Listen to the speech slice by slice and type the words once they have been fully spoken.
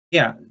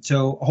yeah,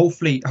 so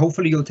hopefully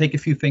you'll take a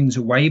few things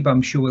away, but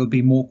I'm sure there'll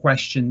be more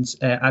questions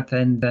at the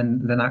end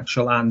than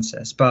actual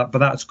answers. But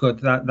that's good.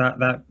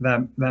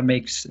 That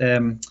makes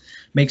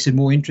it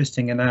more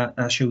interesting, and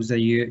that shows that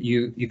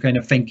you're kind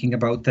of thinking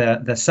about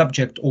the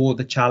subject or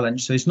the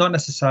challenge. So it's not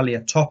necessarily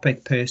a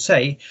topic per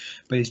se,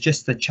 but it's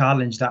just the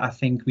challenge that I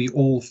think we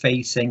all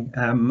facing,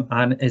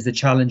 and is the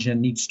challenge that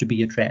needs to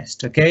be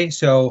addressed. Okay,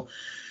 so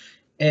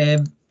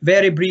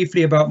very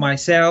briefly about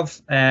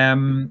myself.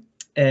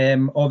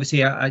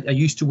 Obviously, I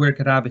used to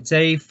work at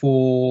Abbotsay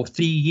for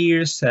 3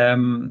 years,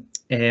 and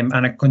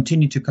I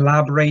continue to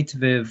collaborate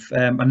with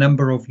a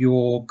number of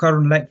your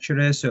current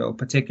lecturers, so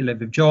particularly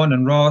with John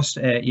and Ross,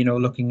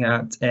 looking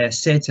at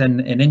sit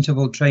and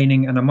interval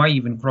training, and I might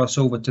even cross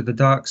over to the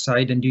dark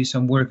side and do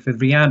some work with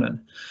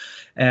Rhiannon.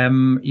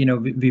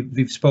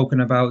 We've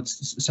spoken about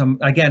some,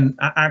 again,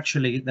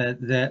 actually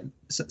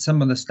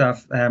some of the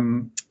stuff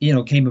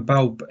came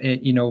about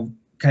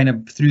kind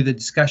of through the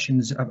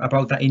discussions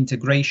about that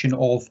integration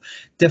of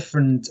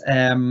different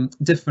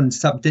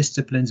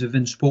sub-disciplines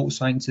within sports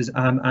sciences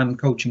and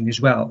coaching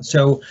as well.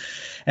 So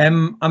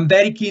I'm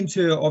very keen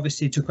to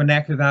obviously to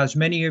connect with as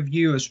many of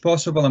you as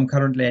possible. I'm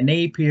currently a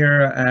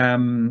Napier,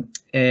 and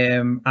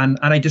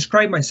I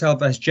describe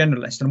myself as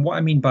generalist, and what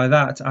I mean by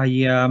that,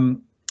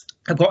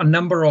 I've got a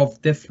number of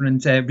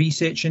different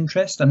research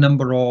interests, a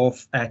number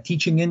of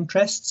teaching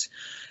interests,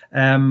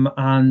 and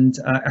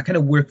I kind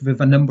of work with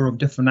a number of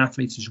different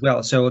athletes as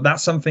well. So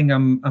that's something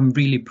I'm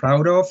really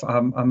proud of.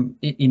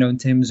 In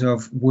terms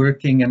of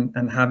working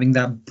and having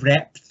that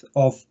breadth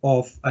of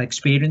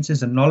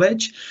experiences and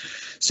knowledge.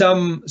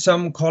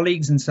 Some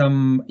colleagues and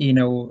some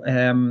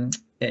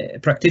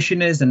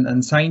practitioners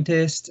and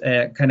scientists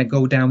kind of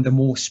go down the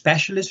more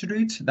specialist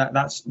route.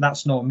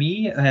 That's not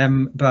me,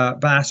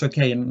 but that's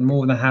okay, and I'm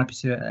more than happy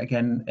to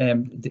again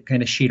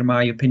kind of share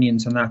my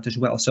opinions on that as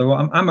well. So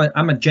I'm a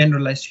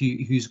generalist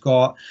who's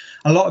got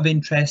a lot of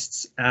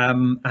interests,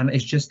 and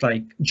it's just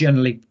like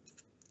generally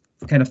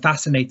kind of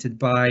fascinated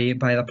by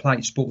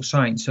applied sports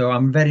science. So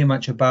I'm very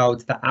much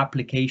about the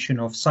application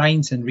of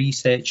science and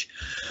research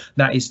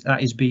that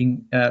is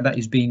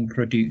being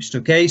produced.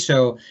 Okay,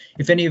 so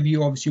if any of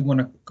you obviously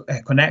want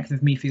to connect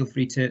with me, feel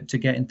free to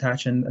get in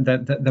touch, and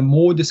the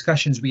more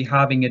discussions we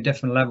having at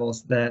different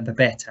levels, the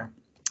better.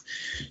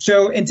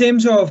 So in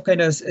terms of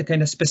kind of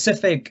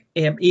specific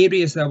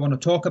areas that I want to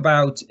talk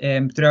about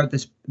throughout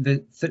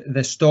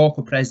this talk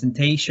or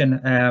presentation,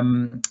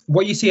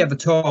 what you see at the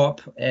top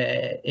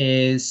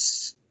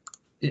is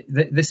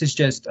this is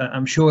just,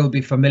 I'm sure it'll be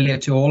familiar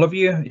to all of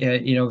you.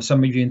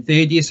 Some of you in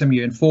third year, some of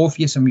you in fourth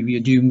year, some of you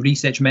are doing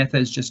research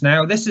methods just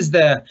now. This is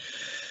the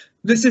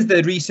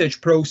research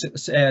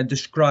process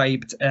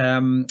described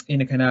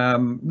in a kind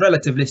of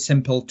relatively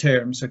simple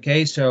terms.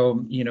 Okay,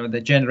 so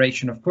the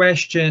generation of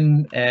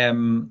question,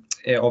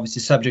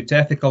 obviously subject to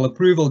ethical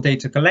approval,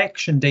 data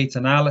collection, data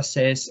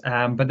analysis,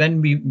 but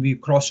then we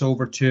cross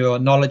over to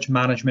knowledge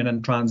management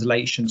and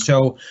translation.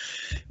 So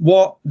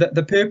what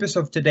the purpose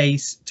of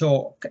today's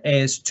talk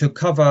is to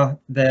cover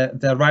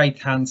the right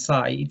hand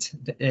side,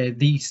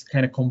 these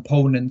kind of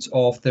components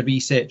of the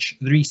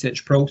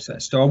research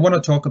process. So I want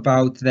to talk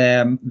about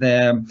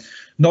the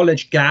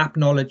knowledge gap,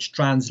 knowledge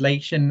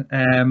translation,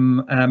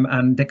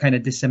 and the kind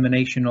of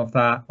dissemination of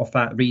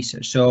that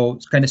research. So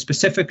kind of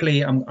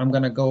specifically, I'm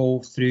going to go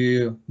through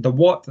the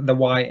what, the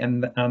why,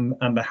 and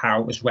the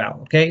how as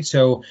well. Okay,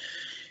 so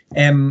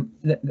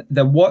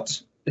the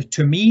what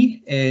to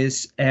me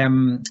is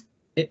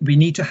we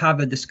need to have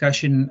a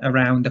discussion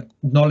around the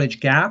knowledge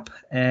gap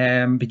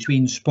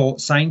between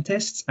sports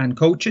scientists and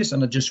coaches,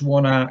 and I just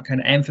want to kind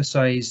of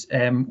emphasize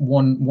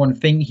one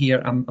thing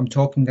here. I'm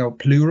talking about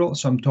plural,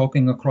 so I'm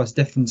talking across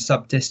different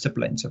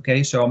sub-disciplines.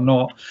 Okay, so I'm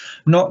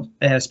not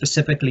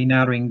specifically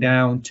narrowing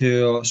down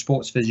to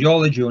sports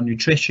physiology or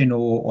nutrition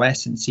or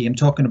S&C. I'm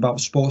talking about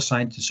sports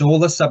scientists, so all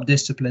the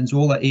sub-disciplines,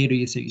 all the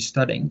areas that you're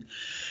studying.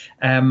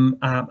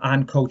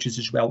 And coaches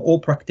as well, or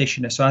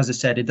practitioners. So as I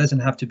said, it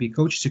doesn't have to be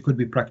coaches, it could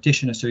be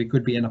practitioners. So it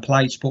could be an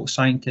applied sports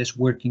scientist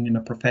working in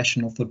a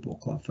professional football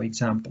club, for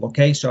example.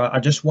 Okay, so I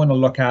just want to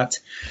look at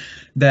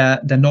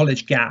the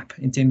knowledge gap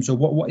in terms of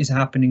what is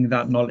happening in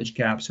that knowledge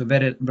gap. So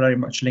very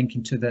much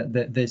linking to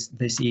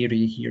this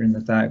area here in the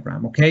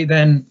diagram. Okay,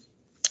 then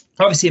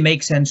obviously it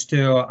makes sense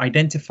to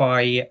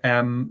identify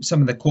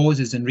some of the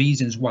causes and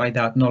reasons why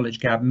that knowledge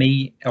gap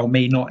may or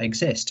may not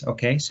exist.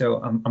 Okay,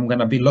 so I'm going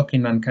to be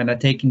looking and kind of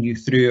taking you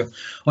through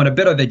on a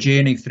bit of a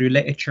journey through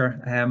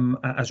literature,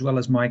 as well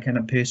as my kind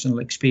of personal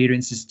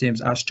experiences in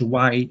terms as to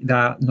why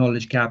that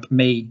knowledge gap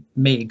may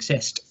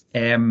exist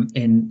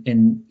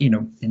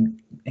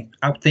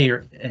out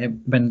there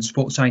when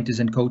sports scientists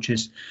and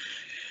coaches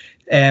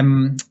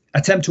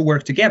attempt to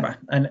work together.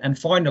 And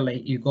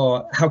finally, you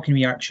got how can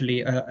we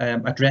actually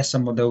address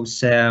some of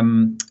those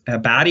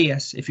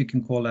barriers, if you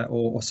can call it,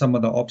 or some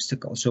of the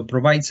obstacles. So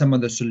provide some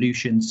of the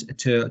solutions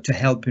to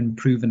help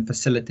improve and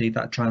facilitate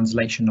that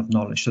translation of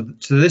knowledge. So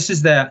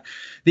these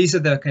are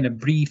the kind of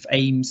brief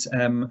aims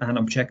and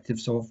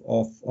objectives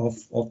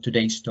of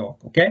today's talk.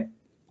 Okay.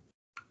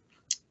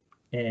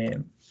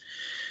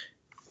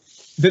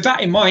 with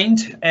that in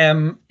mind,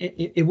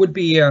 it would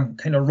be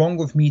kind of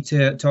wrong of me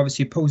to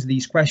obviously pose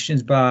these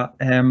questions, but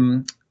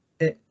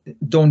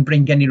don't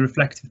bring any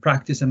reflective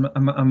practice.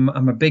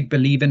 I'm a big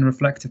believer in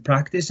reflective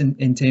practice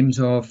in terms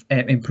of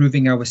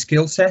improving our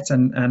skill set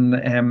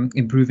and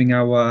improving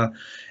our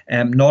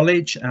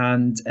knowledge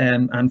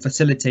and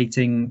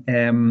facilitating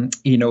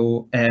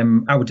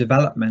our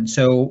development.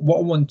 So what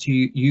I want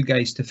you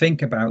guys to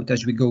think about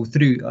as we go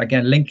through,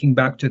 again, linking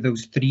back to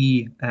those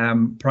three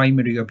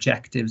primary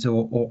objectives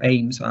or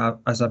aims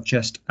as I've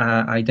just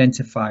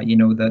identified,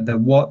 the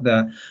what,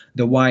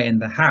 the why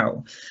and the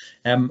how.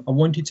 I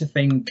want you to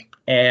think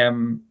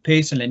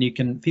personally, and you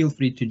can feel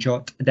free to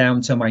jot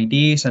down some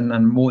ideas, and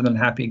I'm more than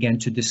happy again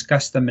to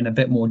discuss them in a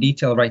bit more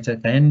detail right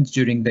at the end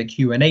during the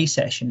Q&A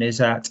session. Is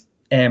that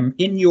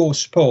in your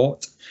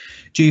sport,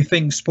 do you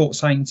think sports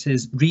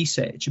sciences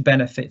research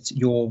benefits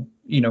your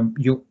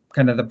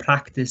kind of the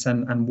practice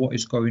and what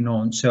is going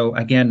on? So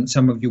again,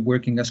 some of you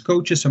working as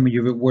coaches, some of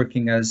you are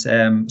working as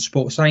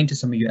sports scientists,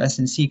 some of you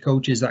S&C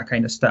coaches, that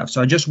kind of stuff.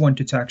 So I just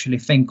wanted to actually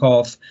think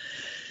of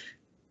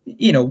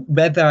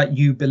whether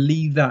you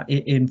believe that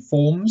it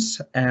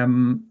informs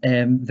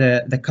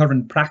the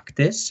current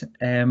practice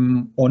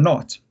or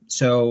not.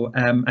 So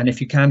and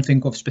if you can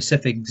think of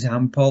specific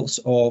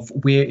examples of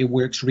where it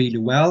works really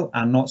well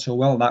and not so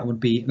well, that would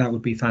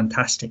be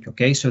fantastic.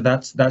 Okay, so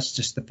that's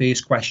just the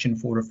first question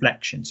for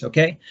reflections.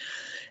 Okay.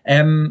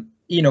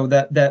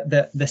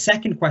 The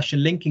second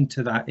question linking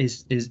to that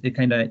is the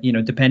kind of,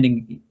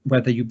 depending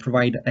whether you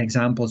provide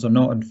examples or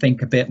not and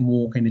think a bit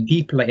more kind of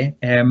deeply,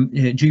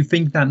 do you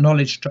think that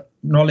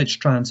knowledge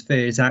transfer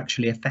is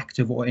actually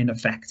effective or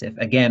ineffective?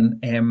 Again,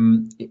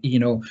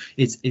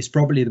 it's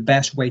probably the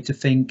best way to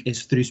think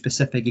is through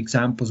specific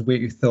examples where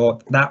you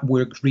thought that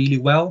worked really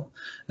well.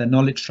 The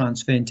knowledge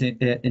transfer in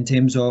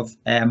terms of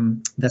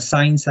the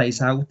science that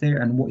is out there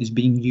and what is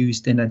being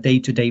used in a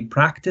day-to-day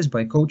practice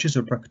by coaches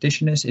or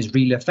practitioners is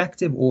really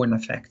effective or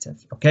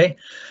ineffective. Okay,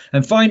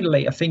 and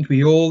finally, I think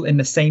we all in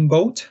the same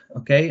boat.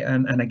 Okay,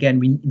 and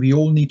again, we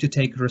all need to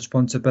take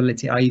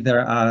responsibility either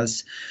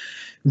as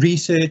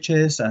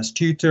researchers, as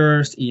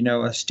tutors,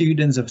 as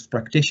students, as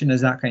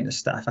practitioners, that kind of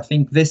stuff. I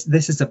think this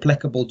is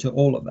applicable to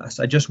all of us.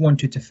 I just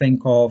want you to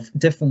think of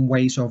different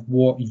ways of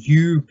what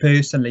you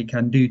personally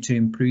can do to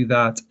improve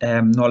that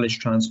knowledge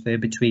transfer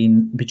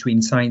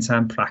between science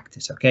and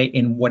practice. Okay,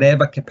 in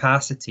whatever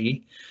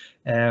capacity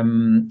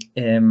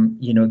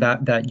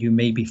that you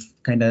may be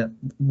kind of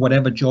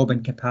whatever job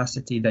and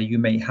capacity that you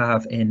may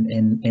have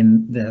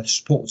in the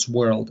sports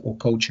world or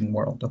coaching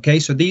world. Okay,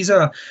 so these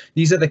are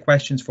the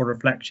questions for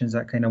reflections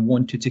that kind of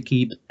want you to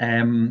keep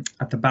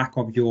at the back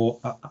of your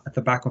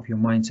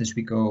minds as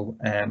we go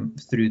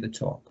through the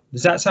talk.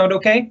 Does that sound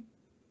okay?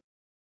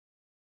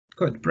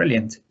 Good,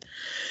 brilliant.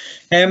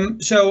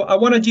 So I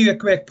want to do a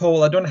quick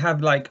poll. I don't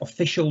have like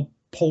official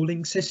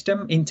polling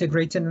system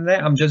integrated in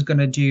there. I'm just going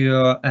to do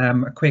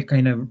a quick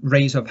kind of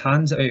raise of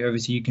hands.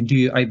 Obviously, you can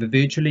do either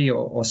virtually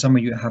or some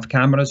of you have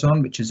cameras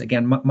on, which is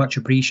again much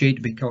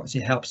appreciated because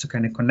it helps to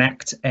kind of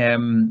connect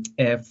from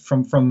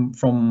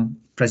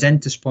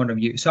presenters' point of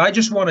view. So I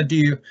just want to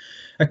do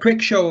a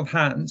quick show of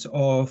hands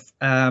of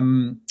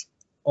who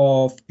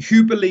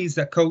believes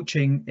that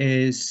coaching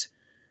is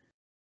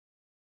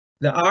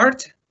the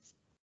art.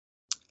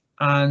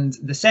 And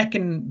the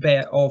second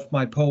bit of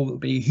my poll will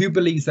be who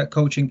believes that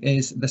coaching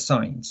is the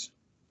science.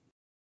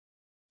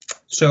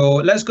 So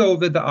let's go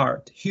over the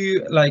art. Who,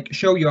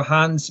 show your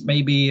hands.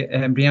 Maybe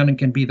Rhiannon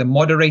can be the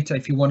moderator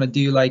if you want to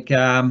do like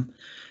a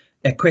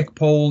quick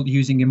poll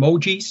using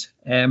emojis.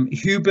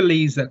 Who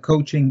believes that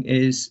coaching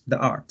is the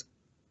art?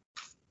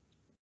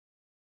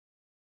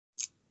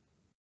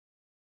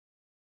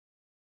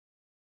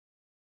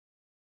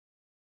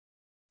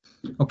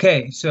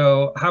 Okay,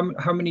 so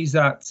how many is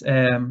that?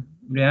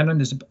 Rhiannon,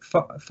 there's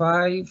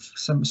 5,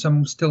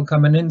 some still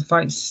coming in,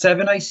 5,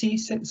 7, I see,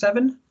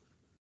 7?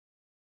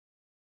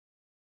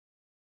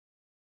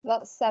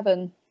 That's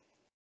 7.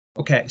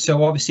 Okay,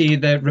 so obviously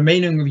the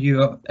remaining of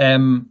you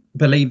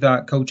believe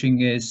that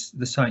coaching is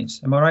the science.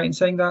 Am I right in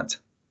saying that?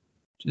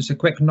 Just a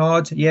quick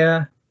nod,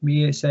 yeah,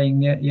 me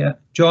saying yeah.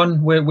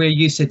 John, where are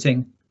you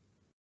sitting?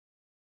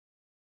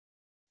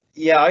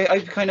 Yeah,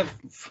 I kind of,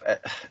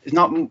 it's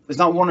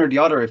not one or the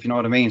other, if you know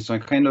what I mean. So I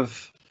kind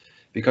of,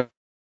 because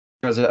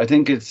I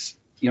think it's,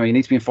 you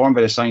need to be informed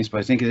by the science, but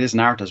I think it is an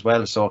art as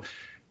well. So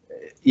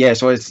yeah,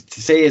 so it's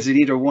to say is it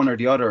either one or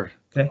the other,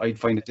 okay. I'd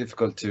find it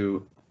difficult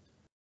to.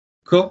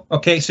 Cool.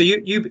 Okay, so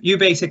you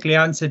basically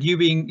answered, you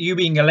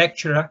being a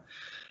lecturer,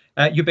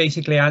 you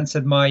basically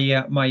answered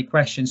my my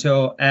question.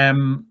 So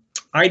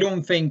I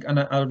don't think, and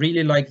I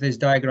really like this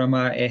diagram,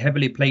 I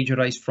heavily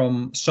plagiarized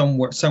from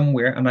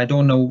somewhere, and I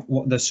don't know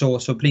what the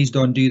source, so please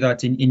don't do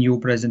that in your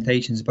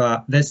presentations,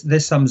 but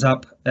this sums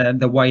up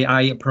the way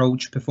I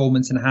approach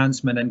performance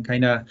enhancement and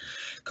kind of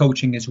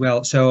coaching as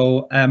well.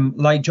 So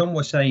like John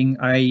was saying,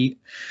 I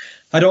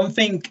don't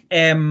think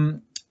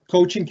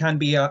coaching can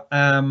be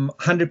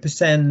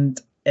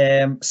 100%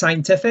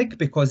 scientific,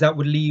 because that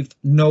would leave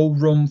no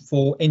room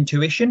for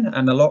intuition.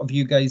 And a lot of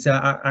you guys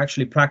are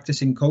actually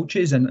practicing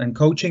coaches and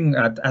coaching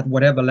at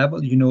whatever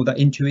level. You know that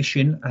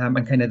intuition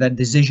and kind of that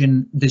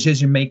decision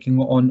making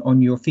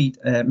on your feet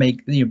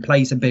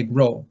plays a big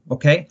role.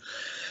 Okay.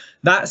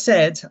 That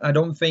said, I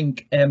don't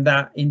think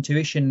that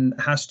intuition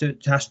has to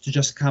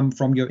just come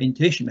from your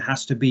intuition. It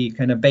has to be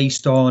kind of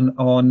based on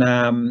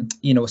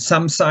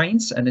some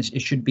science, and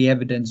it should be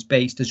evidence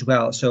based as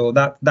well. So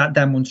that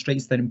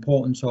demonstrates the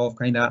importance of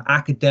kind of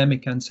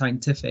academic and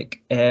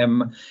scientific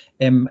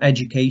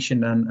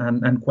education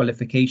and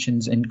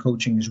qualifications in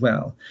coaching as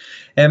well.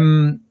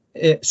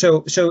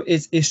 So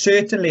it's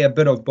certainly a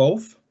bit of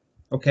both.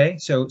 Okay,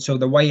 so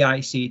the way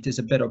I see it is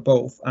a bit of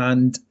both,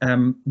 and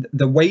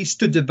the ways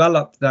to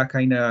develop that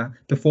kind of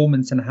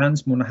performance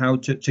enhancement, how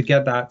to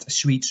get that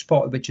sweet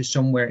spot, which is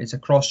somewhere is a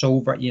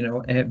crossover,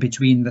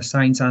 between the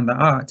science and the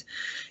art,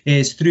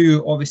 is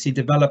through obviously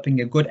developing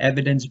a good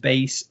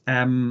evidence-based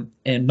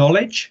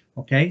knowledge.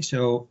 Okay,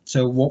 so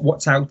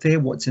what's out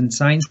there, what's in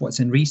science, what's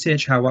in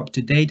research, how up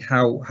to date,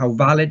 how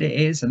valid it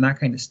is, and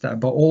that kind of stuff.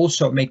 But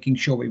also making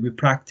sure we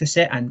practice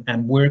it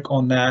and work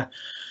on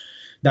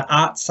the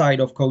art side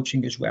of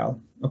coaching as well.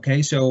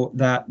 Okay, so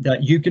that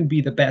you can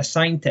be the best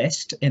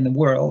scientist in the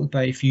world,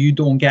 but if you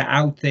don't get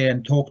out there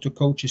and talk to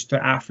coaches,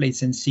 to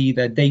athletes, and see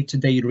the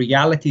day-to-day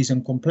realities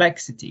and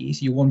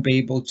complexities, you won't be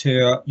able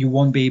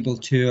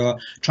to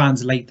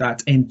translate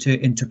that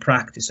into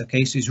practice.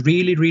 Okay, so it's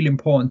really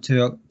important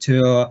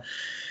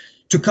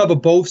to cover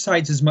both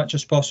sides as much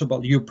as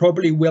possible. You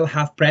probably will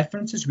have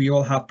preferences. We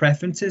all have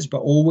preferences, but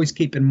always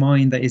keep in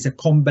mind that is a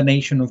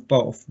combination of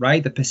both,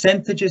 right? The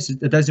percentages,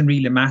 it doesn't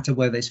really matter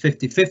whether it's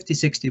 50-50,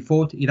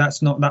 60-40.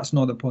 That's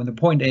not the point. The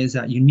point is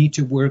that you need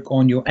to work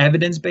on your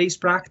evidence-based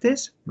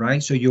practice,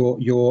 right? So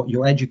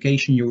your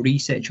education, your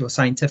research, your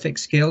scientific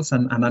skills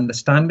and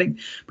understanding,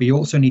 but you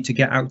also need to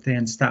get out there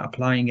and start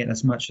applying it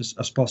as much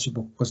as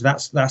possible, because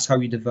that's how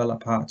you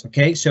develop art.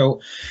 Okay, so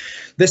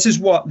this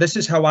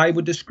is how I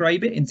would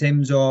describe it in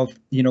terms of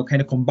kind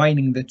of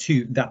combining the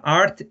two. The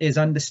art is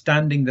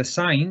understanding the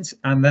science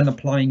and then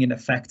applying it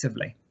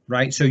effectively,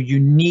 right? So you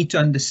need to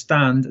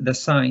understand the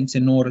science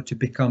in order to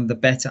become the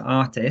better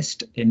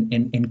artist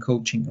in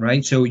coaching,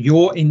 right? So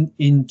your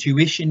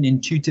intuition,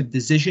 intuitive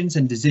decisions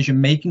and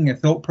decision making and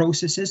thought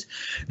processes,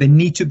 they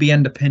need to be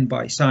underpinned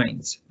by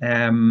science.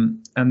 And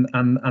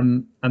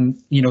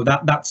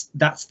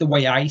that's the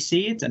way I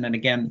see it. And then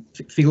again,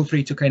 feel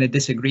free to kind of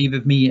disagree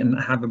with me and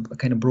have a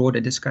kind of broader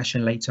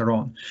discussion later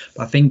on.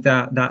 But I think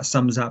that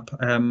sums up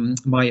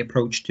my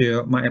approach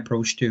to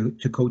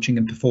coaching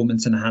and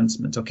performance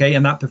enhancement. Okay,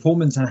 and that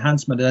performance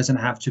enhancement doesn't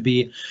have to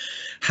be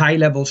high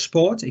level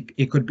sport.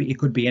 It could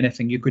be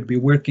anything. You could be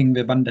working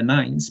with under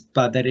nines,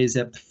 but there is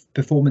a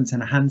performance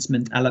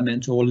enhancement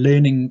element or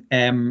learning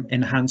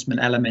enhancement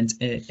element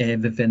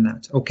within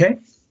that. Okay.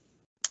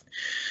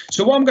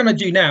 So what I'm going to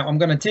do now, I'm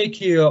going to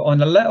take you on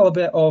a little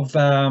bit of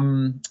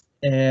kind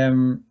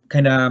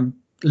of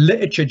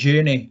literature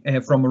journey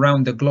from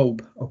around the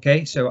globe.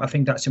 Okay, so I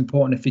think that's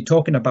important. If you're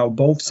talking about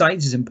both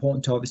sides, it's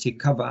important to obviously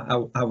cover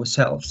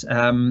ourselves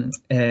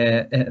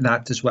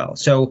that as well.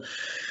 So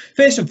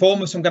first and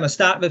foremost, I'm going to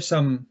start with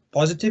some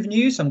positive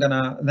news. Then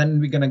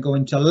we're going to go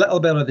into a little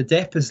bit of the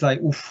depth. It's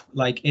like, oof,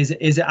 like is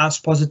it as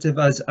positive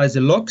as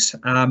it looks?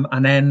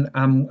 And then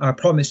I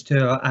promise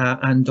to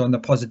end on the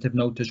positive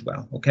note as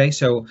well. Okay,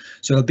 so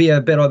it'll be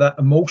a bit of that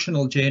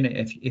emotional journey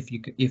if you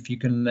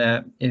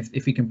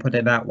can put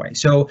it that way.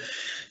 So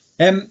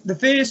the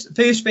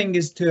first thing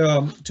is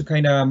to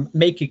kind of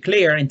make it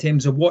clear in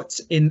terms of what's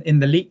in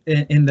the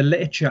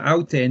literature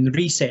out there in the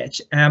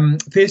research.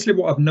 Firstly,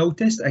 what I've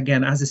noticed,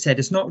 again, as I said,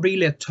 it's not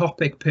really a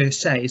topic per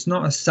se. It's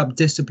not a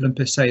subdiscipline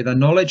per se. The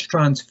knowledge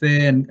transfer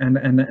and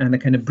the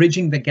kind of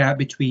bridging the gap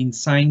between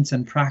science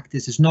and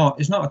practice is not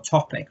a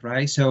topic,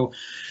 right? So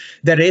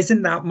there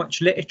isn't that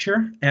much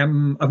literature.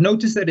 I've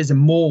noticed there is a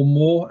more and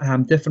more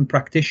different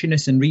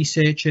practitioners and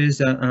researchers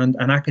and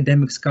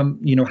academics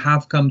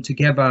have come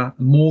together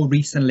more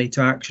recently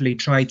to actually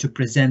try to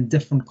present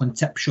different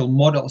conceptual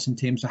models in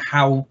terms of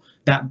how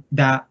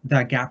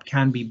that gap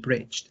can be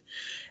bridged.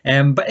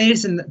 But it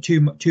isn't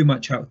too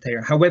much out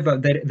there. However,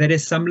 there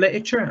is some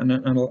literature, and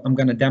I'm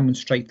going to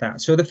demonstrate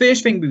that. So the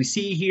first thing we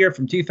see here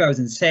from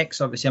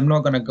 2006, obviously, I'm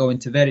not going to go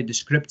into very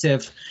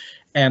descriptive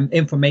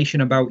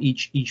information about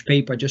each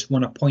paper. I just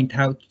want to point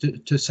out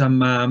to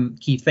some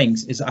key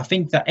things. Is I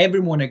think that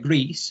everyone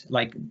agrees,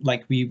 like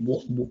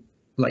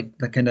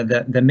the kind of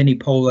the mini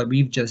poll that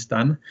we've just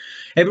done,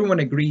 everyone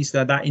agrees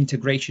that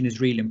integration is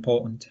really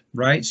important,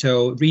 right?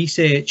 So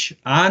research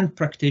and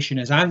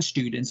practitioners and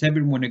students,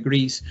 everyone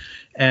agrees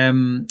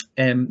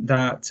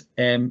that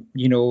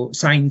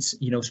science,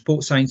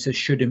 sports sciences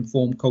should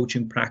inform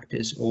coaching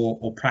practice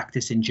or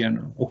practice in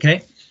general.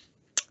 Okay.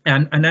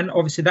 And then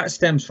obviously that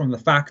stems from the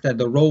fact that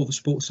the role of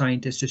sports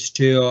scientists is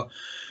to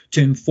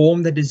to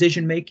inform the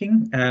decision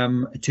making,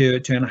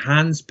 to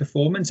enhance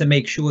performance and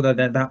make sure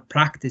that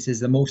practice is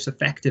the most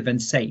effective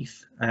and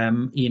safe,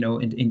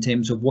 in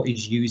terms of what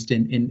is used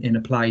in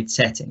applied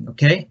setting.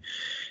 Okay.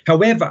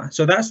 However,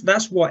 so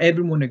that's what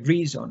everyone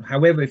agrees on.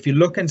 However, if you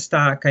look and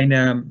start kind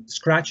of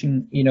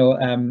scratching,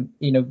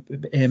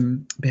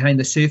 behind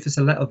the surface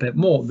a little bit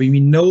more, we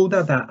know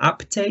that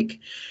uptake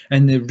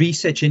and the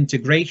research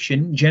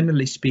integration,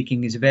 generally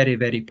speaking, is very,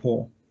 very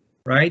poor.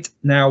 Right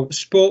now,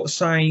 sports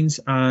science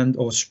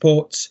or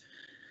sports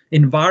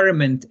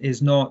environment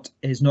is not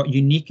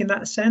unique in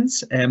that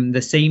sense.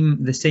 The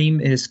same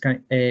is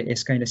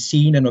kind of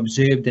seen and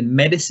observed in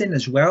medicine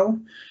as well.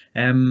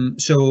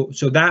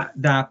 So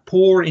that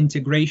poor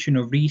integration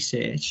of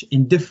research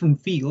in different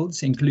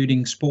fields,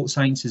 including sports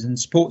sciences and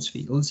sports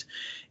fields,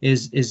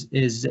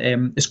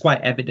 is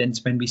quite evident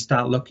when we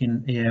start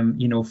looking,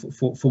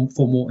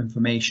 for more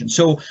information.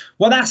 So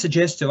what that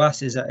suggests to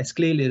us is that it's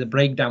clearly the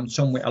breakdown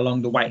somewhere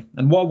along the way.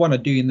 And what I want to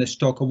do in this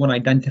talk, I want to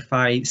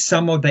identify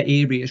some of the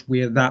areas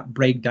where that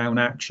breakdown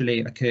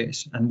actually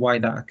occurs and why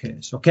that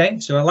occurs. Okay,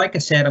 so like I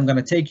said, I'm going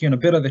to take you on a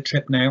bit of a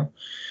trip now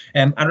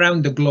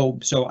around the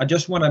globe. So I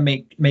just want to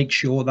make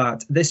sure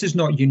that this is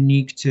not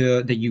unique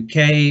to the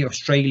UK,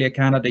 Australia,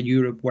 Canada,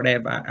 Europe,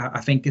 whatever.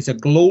 I think it's a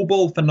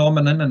global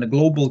phenomenon and a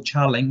global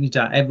challenge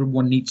that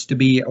everyone needs to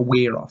be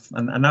aware of.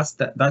 And that's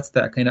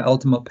the kind of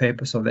ultimate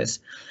purpose of this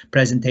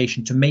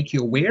presentation, to make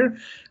you aware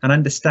and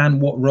understand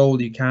what role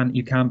you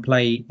can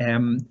play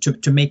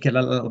to make it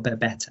a little bit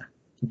better.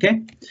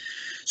 Okay.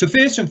 So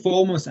first and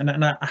foremost,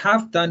 and I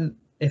have done,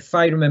 if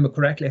I remember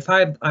correctly,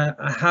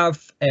 I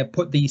have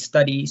put these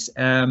studies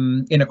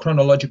in a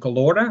chronological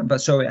order, but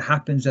so it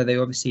happens that they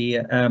obviously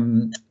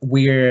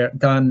were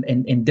done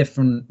in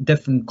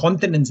different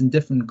continents and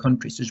different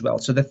countries as well.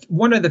 So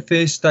one of the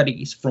first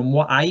studies, from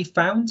what I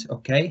found,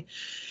 okay,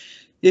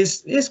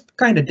 is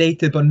kind of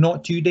dated, but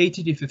not too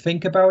dated if you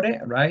think about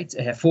it, right?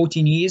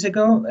 14 years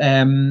ago,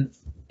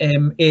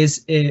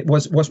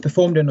 was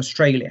performed in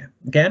Australia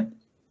again.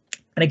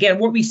 And again,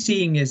 what we're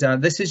seeing is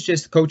this is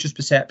just coaches'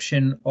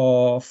 perception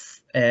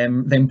of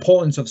the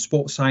importance of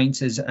sports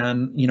sciences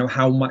and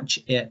how much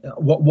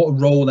what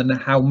role and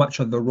how much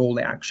of the role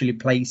it actually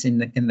plays in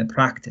the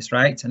practice,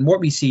 right? And what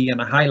we see,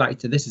 and I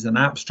highlighted this is an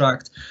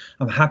abstract.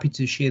 I'm happy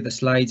to share the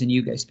slides, and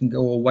you guys can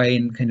go away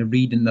and kind of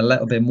read in a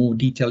little bit more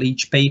detail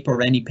each paper,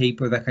 or any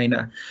paper that kind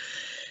of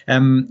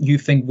you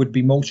think would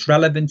be most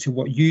relevant to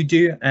what you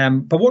do.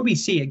 But what we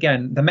see,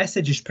 again, the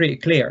message is pretty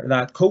clear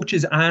that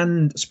coaches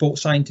and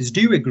sports scientists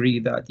do agree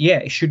that, yeah,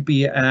 it should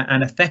be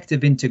an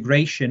effective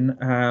integration,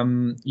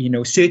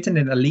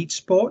 certainly in elite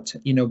sport,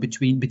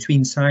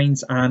 between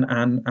science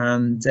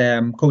and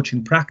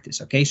coaching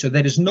practice. Okay, so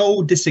there is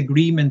no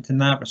disagreement in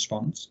that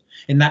response,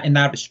 in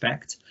that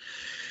respect.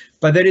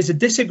 But there is a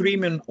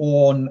disagreement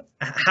on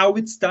how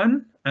it's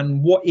done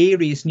and what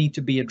areas need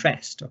to be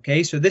addressed.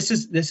 Okay, so this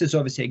is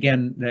obviously,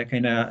 again, the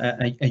kind of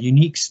a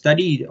unique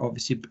study,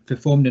 obviously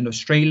performed in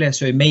Australia.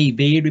 So it may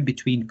vary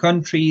between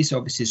countries,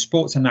 obviously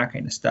sports and that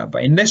kind of stuff.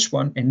 But in this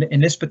one,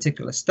 in this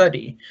particular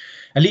study,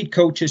 elite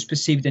coaches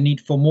perceived the need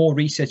for more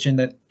research in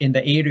the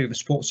area of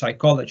sports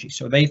psychology.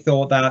 So they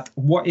thought that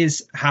what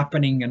is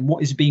happening and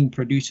what is being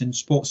produced in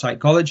sports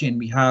psychology, and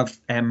we have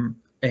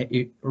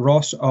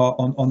Ross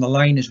on the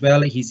line as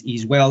well.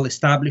 He's well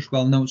established,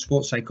 well-known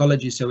sports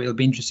psychologist, so it'll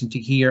be interesting to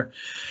hear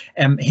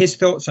his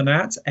thoughts on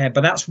that.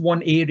 But that's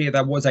one area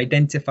that was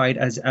identified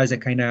as a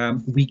kind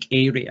of weak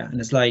area,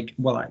 and it's like,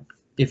 well,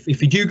 if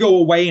you do go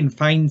away and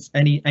find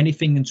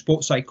anything in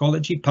sports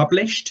psychology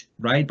published,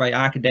 right, by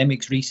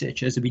academics,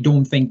 researchers, we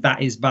don't think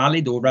that is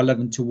valid or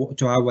relevant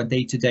to our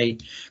day-to-day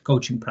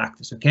coaching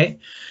practice. Okay.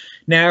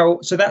 Now,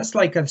 so that's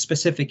like a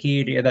specific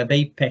area that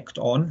they picked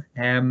on.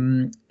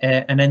 And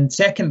then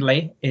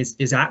secondly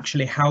is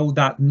actually how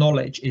that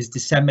knowledge is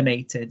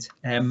disseminated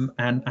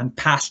and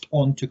passed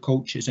on to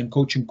coaches and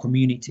coaching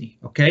community.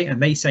 OK,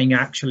 and they saying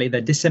actually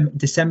the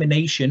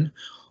dissemination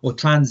or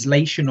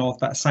translation of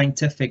that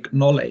scientific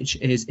knowledge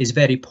is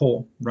very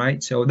poor,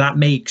 right? So that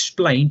may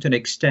explain to an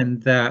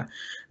extent their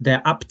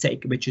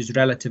uptake, which is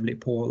relatively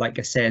poor, like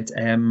I said,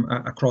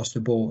 across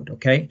the board.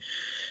 Okay,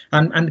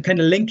 and kind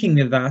of linking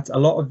with that, a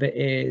lot of it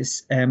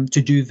is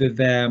to do with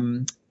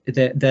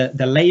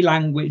the lay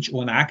language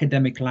or the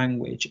academic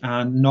language,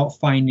 and not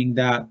finding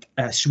that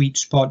sweet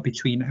spot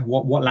between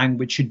what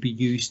language should be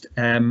used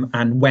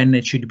and when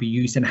it should be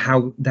used, and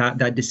how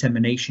that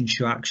dissemination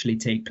should actually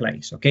take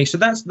place. Okay, so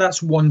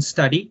that's one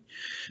study,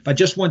 but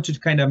just wanted to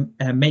kind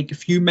of make a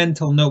few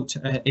mental notes,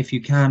 if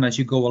you can, as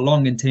you go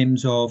along, in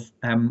terms of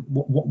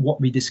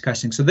what we're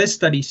discussing. So this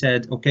study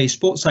said, okay,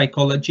 sports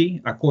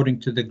psychology, according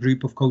to the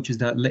group of coaches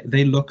that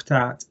they looked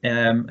at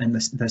and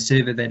the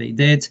survey that they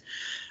did,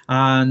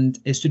 and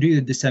is to do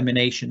the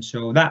dissemination.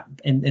 So that,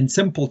 in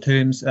simple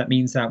terms, that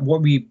means that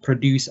what we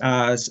produce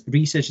as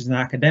researchers and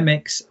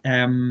academics,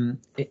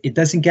 it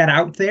doesn't get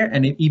out there,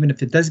 and even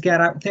if it does get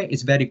out there,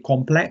 it's very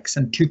complex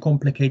and too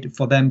complicated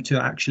for them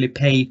to actually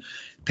pay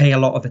a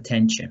lot of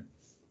attention.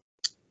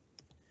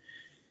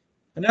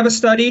 Another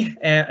study,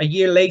 a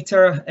year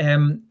later,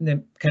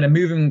 kind of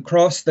moving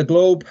across the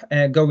globe,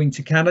 going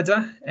to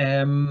Canada,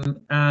 and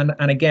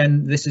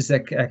again, this is a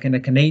kind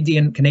of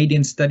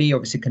Canadian study.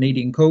 Obviously,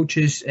 Canadian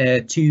coaches,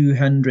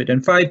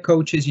 205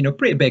 coaches.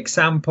 Pretty big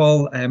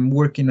sample,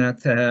 working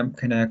at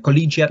kind of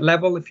collegiate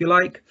level, if you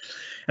like.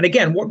 And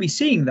again, what we're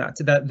seeing that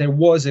there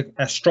was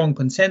a strong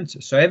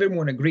consensus. So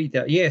everyone agreed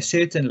that, yeah,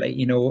 certainly,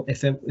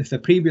 if the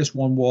previous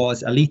one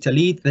was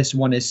elite, this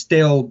one is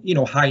still,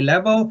 high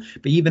level,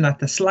 but even at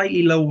the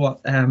slightly lower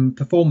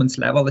performance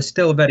level, it's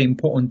still very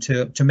important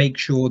to make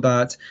sure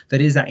that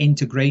there is that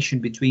integration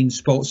between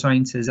sports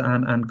sciences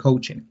and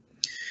coaching.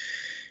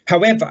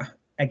 However,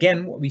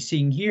 again, what we're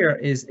seeing here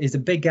is a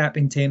big gap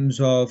in terms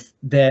of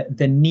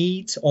the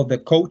needs of the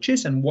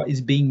coaches and what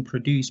is being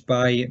produced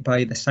by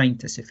the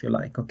scientists, if you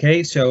like.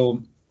 Okay,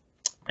 so,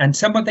 and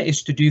some of that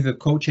is to do with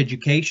coach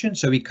education.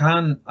 So we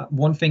can,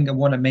 one thing I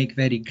want to make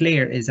very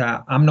clear is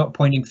that I'm not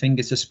pointing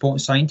fingers to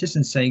sports scientists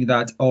and saying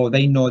that, oh,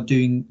 they're not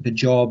doing the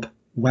job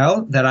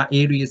well. There are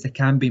areas that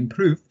can be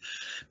improved.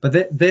 But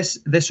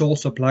this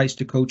also applies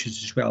to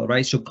coaches as well,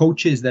 right? So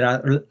coaches, there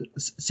are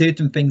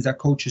certain things that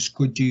coaches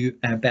could do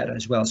better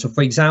as well. So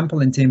for example,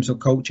 in terms of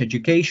coach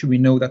education, we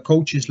know that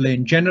coaches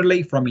learn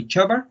generally from each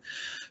other.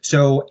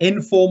 So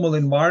informal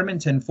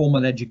environment and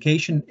formal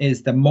education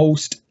is the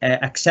most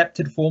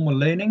accepted formal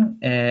learning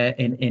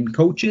in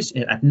coaches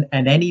at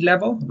any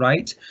level,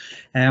 right?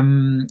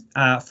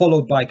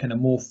 Followed by kind of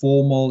more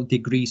formal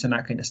degrees and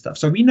that kind of stuff.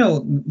 So we know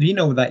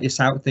that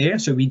it's out there.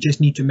 So we just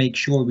need to make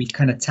sure we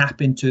kind of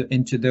tap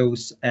into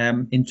those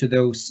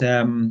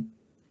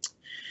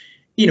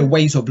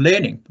ways of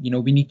learning.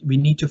 We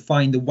need to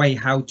find a way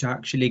how to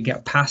actually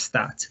get past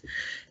that.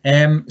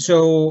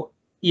 So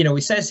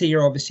it says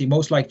here, obviously,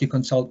 most likely to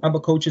consult other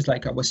coaches,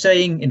 like I was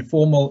saying.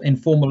 Informal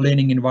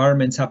learning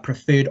environments are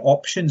preferred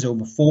options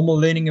over formal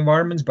learning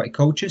environments by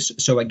coaches.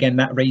 So again,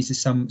 that raises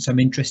some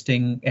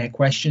interesting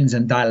questions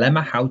and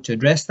dilemma how to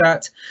address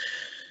that.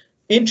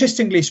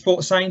 Interestingly,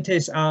 sports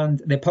scientists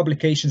and their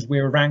publications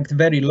were ranked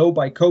very low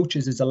by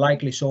coaches as a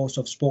likely source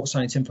of sports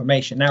science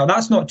information. Now,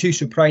 that's not too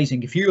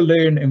surprising. If you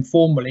learn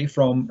informally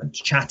from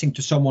chatting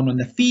to someone on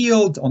the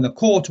field, on the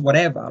court,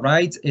 whatever,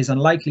 right, it's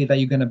unlikely that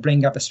you're going to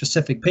bring up a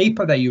specific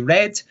paper that you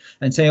read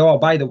and say, oh,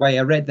 by the way,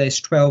 I read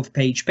this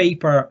 12-page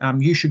paper.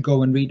 You should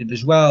go and read it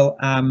as well,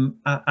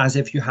 as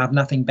if you have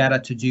nothing better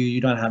to do. You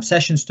don't have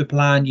sessions to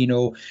plan,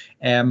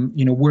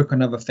 work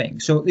on other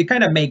things. So it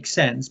kind of makes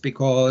sense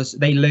because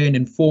they learn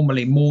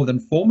informally more than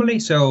formally,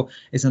 so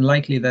it's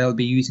unlikely they'll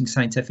be using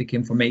scientific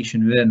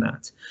information within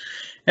that.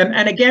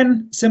 And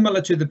again, similar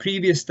to the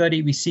previous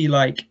study, we see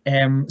like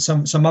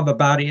some other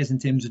barriers in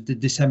terms of the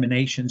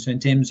dissemination. So in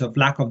terms of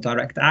lack of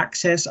direct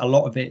access, a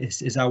lot of it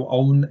is our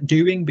own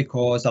doing,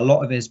 because a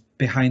lot of it is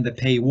behind the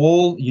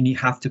paywall. You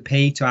have to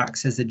pay to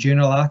access the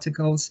journal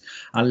articles,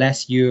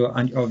 unless you're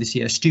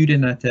obviously a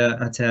student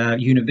at a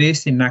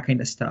university and that kind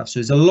of stuff. So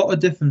there's a lot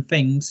of different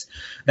things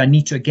that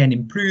need to again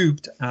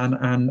improved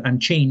and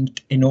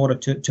changed in order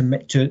to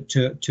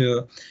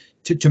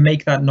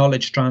make that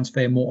knowledge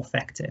transfer more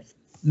effective.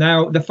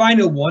 Now, the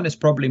final one is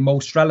probably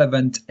most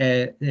relevant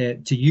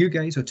to you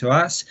guys or to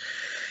us.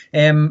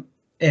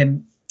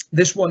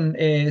 This one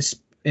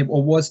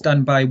was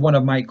done by one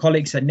of my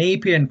colleagues at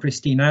Napier, and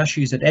Christine Ash,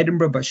 who's at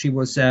Edinburgh, but she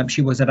was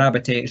at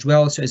Aberdeen as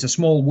well. So it's a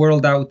small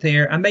world out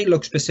there, and they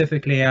look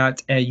specifically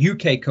at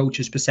UK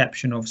coaches'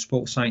 perception of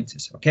sports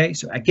sciences. Okay,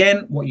 so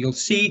again, what you'll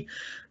see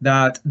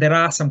that there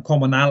are some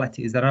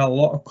commonalities. There are a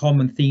lot of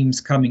common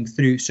themes coming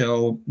through.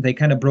 So they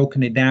kind of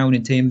broken it down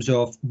in terms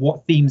of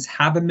what themes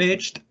have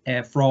emerged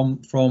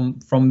from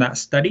that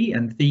study,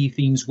 and the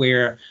themes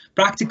were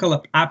practical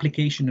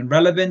application and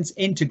relevance,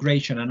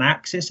 integration and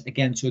access,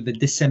 again, so the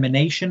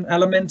dissemination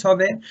element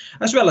of it,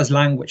 as well as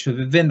language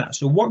within that.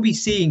 So what we're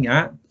seeing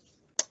that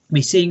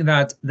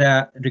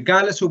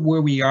regardless of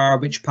where we are,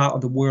 which part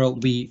of the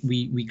world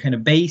we kind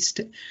of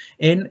based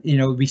in,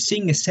 we're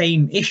seeing the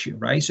same issue,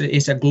 right? So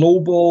it's a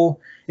global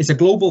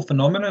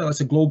phenomenon, it's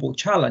a global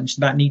challenge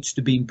that needs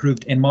to be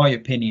improved, in my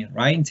opinion,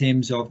 right? In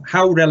terms of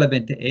how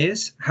relevant it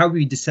is, how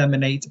we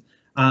disseminate,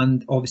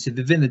 and obviously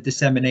within the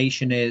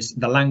dissemination is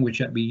the language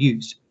that we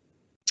use,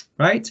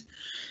 right?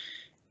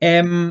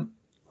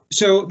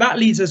 So that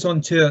leads us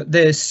on to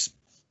this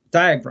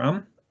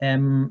diagram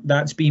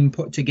that's been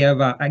put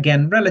together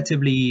again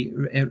relatively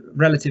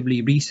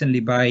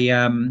recently by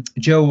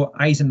Joe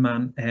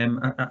Eisenman.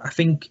 I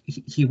think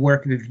he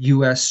worked with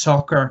US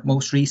soccer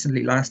most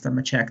recently, last time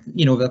I checked,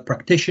 the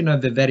practitioner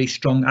with a very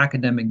strong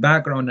academic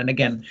background. And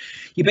again,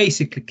 he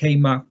basically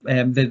came up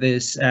with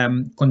this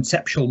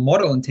conceptual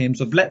model in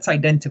terms of let's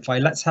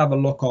have a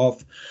look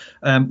of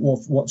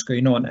what's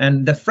going on.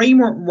 And the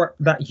framework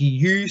that he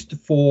used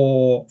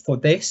for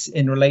this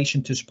in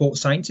relation to sports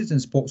sciences and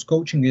sports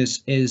coaching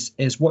is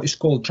what is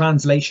called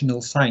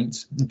translational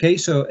science. Okay,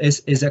 so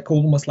is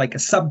almost like a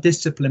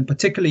subdiscipline,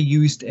 particularly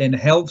used in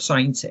health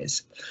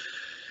sciences.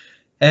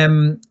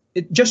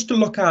 Just to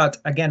look at,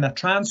 again, a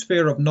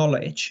transfer of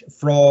knowledge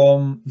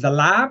from the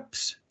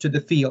labs to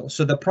the field.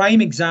 So the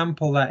prime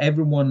example that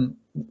everyone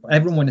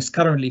is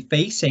currently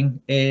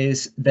facing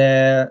is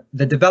the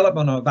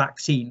development of a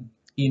vaccine.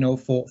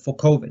 for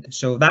COVID.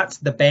 So that's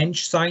the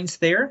bench science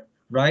there,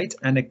 right?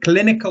 And a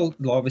clinical,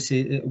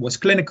 obviously it was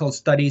clinical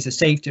studies, a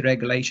safety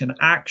regulation,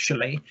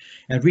 actually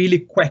a really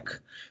quick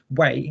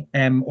way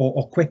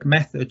or quick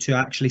method to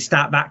actually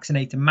start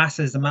vaccinating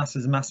masses,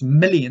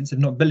 millions, if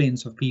not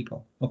billions of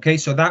people. Okay,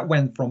 so that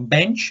went from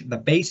bench, the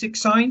basic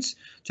science,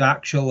 to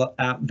actual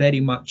very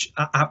much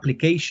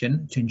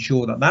application to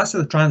ensure that that's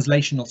the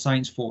translational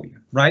science for you,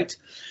 right?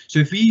 So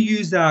if we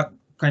use that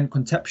kind of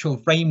conceptual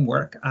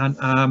framework,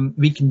 and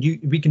we can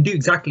do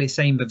exactly the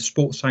same with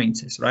sports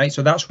sciences, right?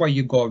 So that's why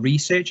you got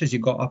researchers, you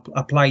got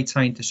applied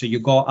scientists, so you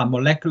got a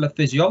molecular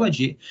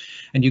physiology,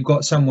 and you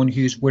got someone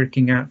who's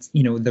working at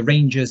the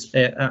ranges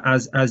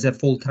as a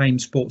full-time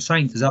sports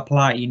scientist,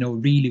 apply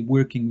really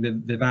working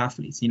with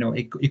athletes.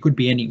 It could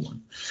be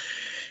anyone.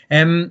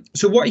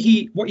 So what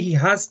he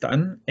has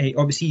done,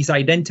 obviously, he's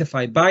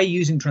identified by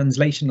using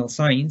translational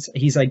science.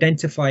 He's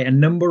identified a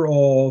number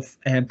of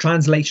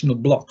translational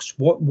blocks.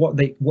 What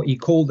he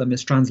called them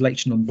is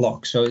translational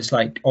blocks. So it's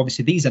like,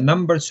 obviously these are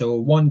numbers. So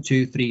 1,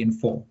 2, 3, and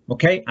 4.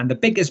 Okay, and the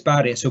biggest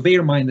barrier. So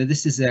bear in mind that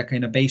this is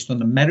kind of based on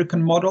the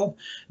American model.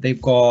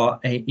 They've got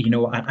a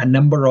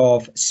number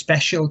of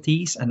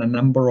specialties and a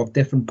number of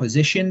different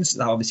positions.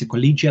 Obviously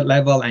collegiate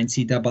level,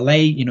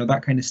 NCAA,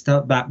 that kind of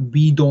stuff that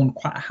we don't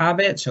quite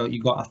have it. So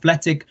you got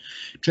athletic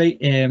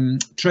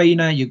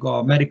trainer, you got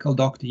a medical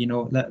doctor,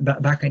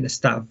 that kind of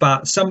stuff.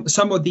 But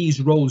some of these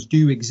roles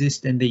do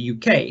exist in the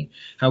UK.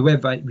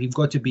 However, we've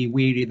got to be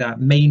wary that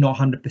may not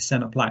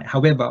 100% apply.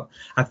 However,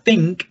 I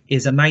think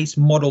is a nice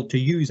model to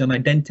use and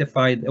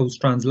identify those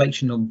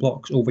translational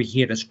blocks over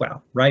here as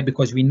well, right?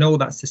 Because we know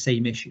that's the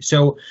same issue.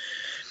 So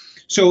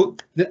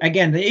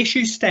again, the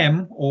issues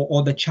stem,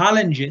 or the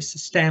challenges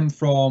stem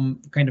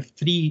from kind of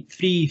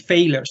three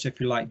failures,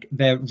 if you like.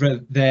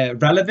 The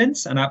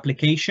relevance and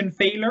application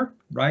failure,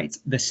 right?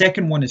 The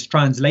second one is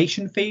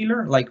translation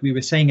failure, like we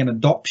were saying, in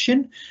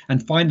adoption,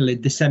 and finally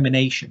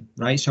dissemination,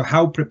 right? So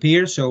how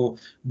prepare? So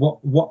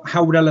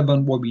how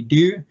relevant what we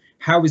do?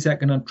 How is that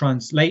going to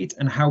translate,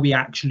 and how we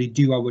actually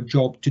do our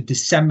job to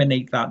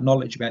disseminate that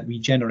knowledge that we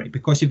generate?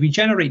 Because if we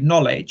generate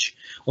knowledge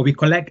or we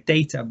collect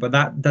data, but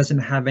that doesn't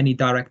have any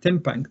direct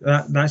impact,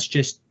 that's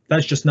just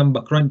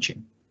number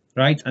crunching,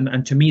 right?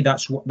 And to me,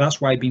 that's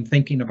why I've been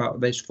thinking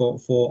about this for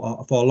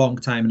a long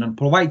time, and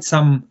provide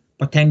some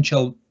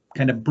potential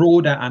kind of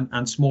broader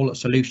and smaller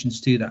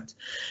solutions to that.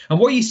 And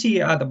what you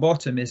see at the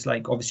bottom is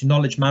like obviously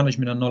knowledge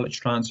management and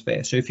knowledge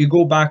transfer. So if you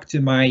go back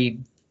to my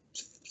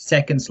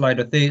second slide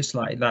or third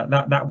slide,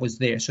 that was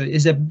there. So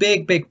it's a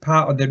big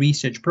part of the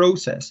research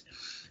process,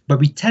 but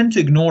we tend to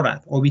ignore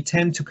that, or we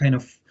tend to kind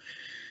of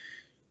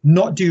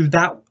not do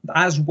that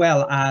as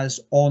well as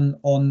on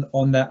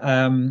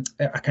the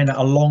kind of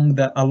along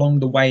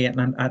the way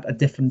and at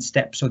different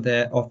steps of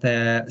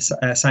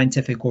the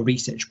scientific or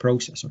research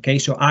process. Okay,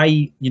 so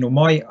I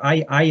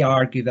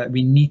argue that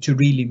we need to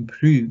really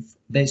improve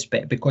this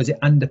bit because it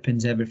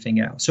underpins everything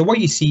else. So what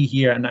you see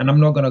here, and I'm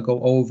not going to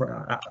go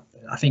over,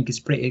 I think it's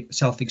pretty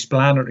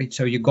self-explanatory.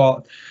 So you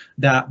got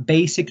that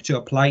basic to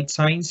applied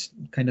science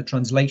kind of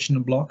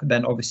translational block.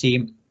 Then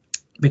obviously,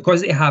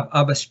 because they have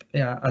other,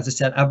 as I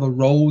said, other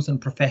roles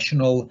and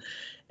professional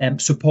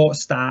support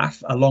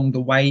staff along the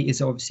way,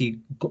 is obviously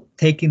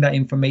taking that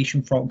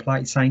information from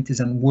applied scientists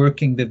and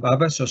working with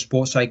others, so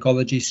sports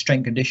psychologists,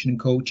 strength conditioning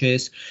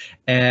coaches,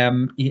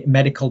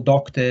 medical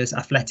doctors,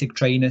 athletic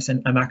trainers,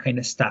 and that kind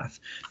of stuff.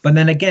 But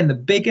then again, the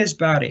biggest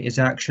barrier is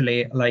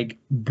actually like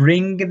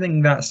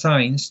bringing that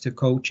science to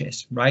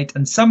coaches, right?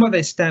 And some of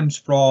it stems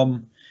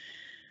from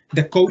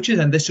the coaches,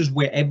 and this is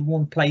where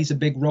everyone plays a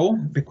big role,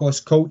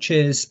 because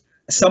coaches,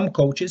 some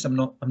coaches, I'm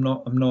not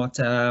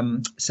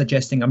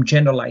suggesting, I'm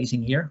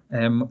generalizing here,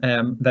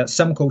 that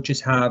some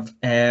coaches have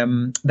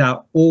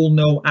that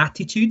all-know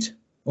attitude,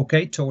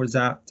 okay, towards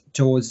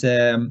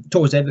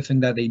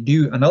everything that they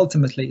do, and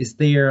ultimately is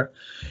their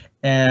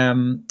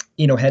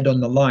head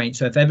on the line.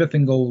 So if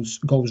everything goes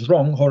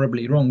wrong,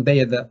 horribly wrong, they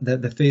are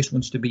the first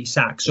ones to be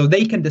sacked. So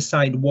they can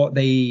decide what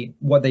they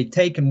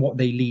take and what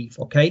they leave,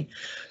 okay.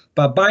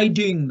 But by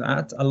doing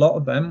that, a lot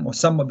of them, or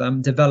some of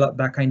them, develop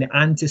that kind of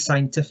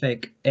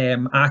anti-scientific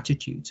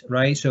attitude,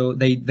 right? So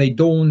they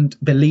don't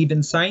believe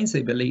in science.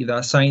 They believe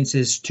that science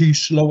is too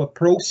slow a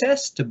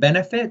process to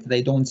benefit.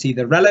 They don't see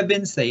the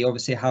relevance. They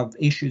obviously have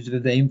issues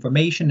with the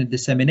information and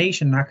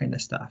dissemination, that kind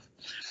of stuff.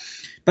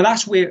 But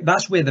that's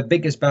where the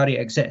biggest barrier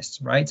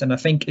exists, right? And I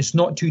think it's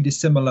not too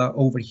dissimilar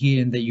over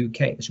here in the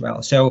UK as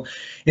well. So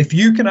if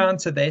you can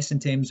answer this in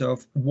terms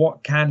of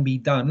what can be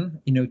done,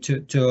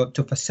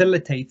 to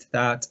facilitate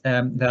that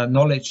the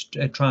knowledge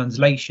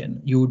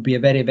translation, you would be a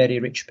very, very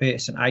rich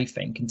person, I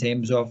think, in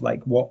terms of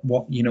like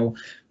what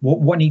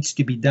needs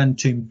to be done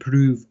to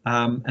improve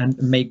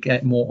and make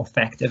it more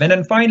effective. And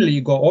then finally, you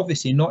go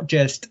obviously not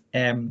just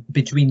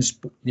between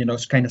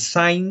kind of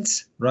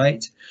science,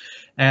 right?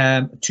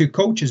 To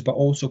coaches, but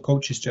also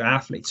coaches to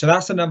athletes. So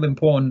that's another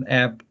important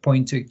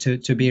point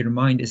to bear in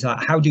mind, is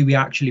that how do we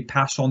actually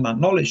pass on that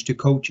knowledge to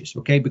coaches,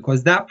 okay?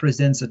 Because that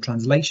presents a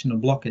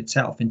translational block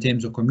itself in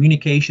terms of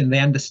communication, the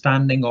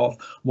understanding of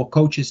what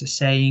coaches are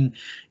saying,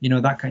 you know,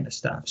 that kind of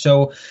stuff.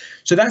 So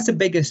that's the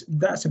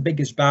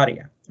biggest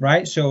barrier,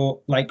 right?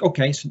 So like,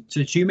 okay, so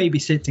you may be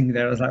sitting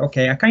there as like,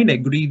 okay, I kind of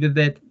agree with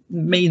it,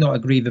 may not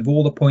agree with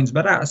all the points,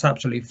 but that's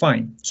absolutely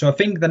fine. So I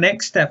think the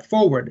next step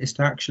forward is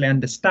to actually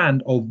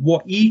understand of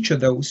what each of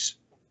those,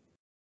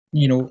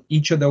 you know,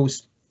 each of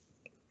those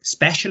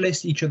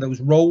specialists, each of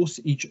those roles,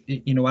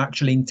 you know,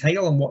 actually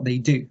entail and what they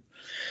do.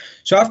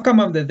 So I've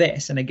come up with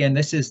this, and again,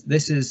 this is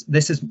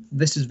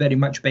very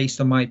much based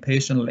on my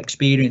personal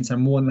experience.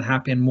 I'm more than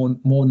happy and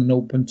more than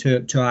open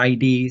to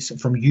ideas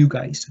from you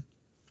guys.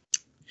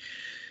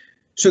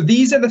 So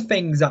these are the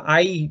things that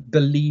I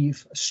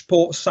believe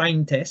sports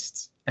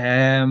scientists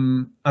are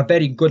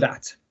very good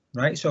at,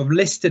 right? So I've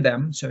listed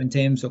them. So in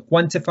terms of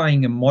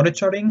quantifying and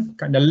monitoring,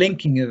 kind of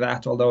linking to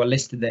that, although I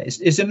listed it,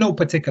 is in no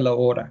particular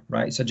order,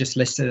 right? So just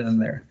listed in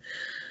there.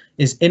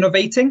 Is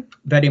innovating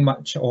very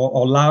much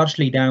or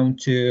largely down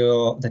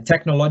to the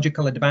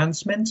technological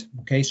advancement.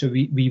 Okay, so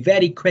we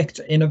very quick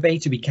to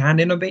innovate. We can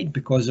innovate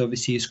because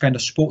obviously it's kind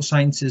of sports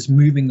sciences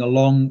moving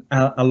along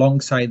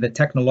alongside the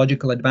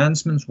technological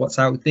advancements, what's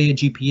out there,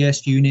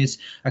 GPS units,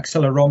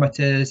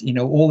 accelerometers, you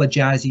know, all the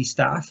jazzy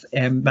stuff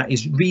that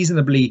is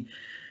reasonably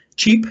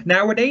cheap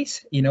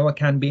nowadays. You know, it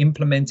can be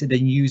implemented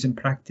and used in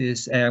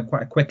practice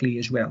quite quickly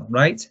as well,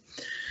 right?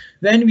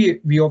 Then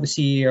we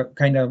obviously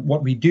kind of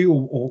what we do,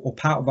 or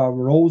part of our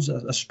roles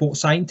as a sports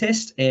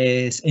scientist,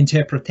 is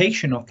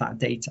interpretation of that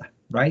data,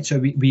 right? So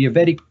we are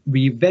very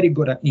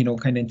good at, you know,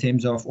 kind of in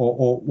terms of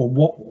or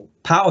what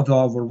part of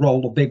our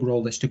role or big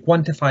role is to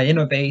quantify,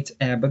 innovate,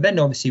 but then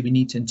obviously we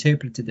need to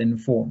interpret it and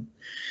inform.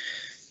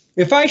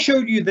 If I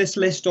showed you this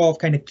list of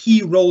kind of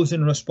key roles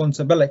and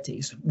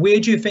responsibilities, where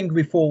do you think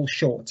we fall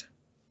short?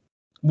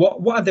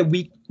 What are the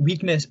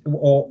weakness,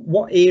 or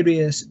what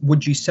areas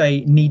would you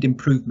say need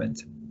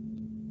improvement?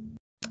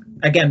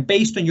 Again,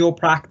 based on your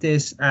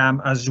practice,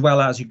 as well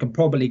as you can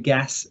probably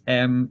guess,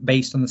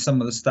 based on some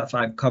of the stuff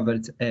I've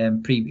covered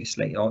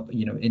previously, or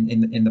you know,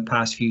 in the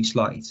past few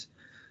slides.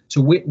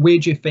 So where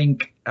do you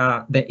think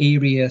the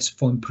areas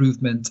for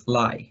improvement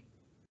lie?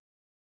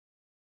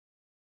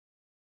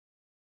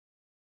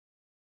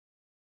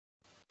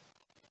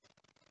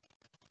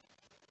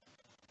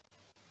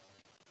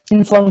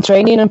 Informed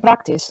training and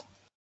practice.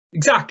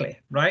 Exactly,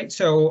 right?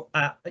 So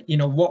you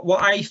know,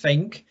 what I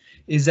think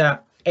is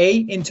that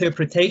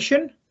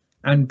interpretation,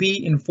 and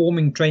B,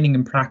 informing training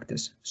and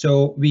practice.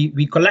 So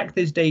we collect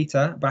this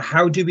data, but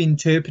how do we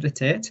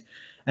interpret it?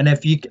 And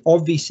if you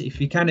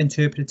can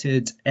interpret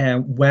it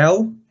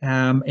well,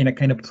 in a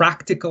kind of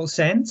practical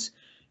sense,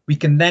 we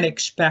can then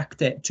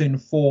expect it to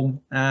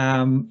inform,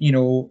 you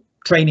know,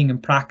 training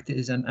and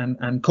practice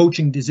and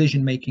coaching,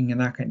 decision making,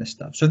 and that kind of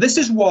stuff. So this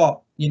is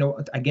what, you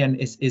know, again,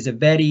 is a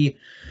very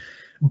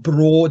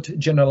broad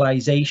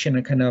generalization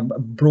and kind of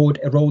broad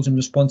roles and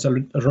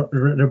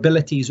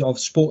responsibilities of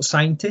sports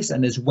scientists,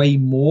 and there's way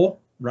more,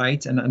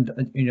 right? And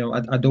you know,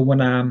 I don't want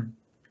to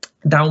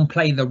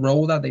downplay the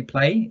role that they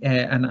play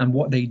and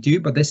what they do,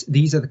 but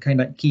these are the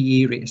kind of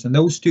key areas, and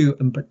those two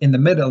in the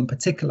middle in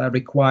particular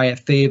require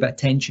further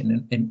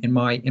attention in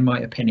my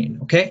opinion.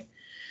 Okay.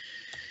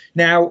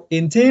 Now,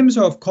 in terms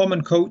of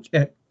common questions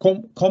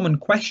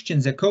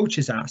that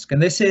coaches ask, and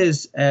this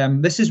is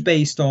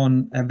based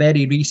on a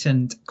very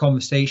recent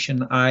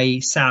conversation I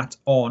sat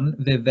on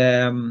with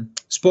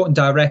sporting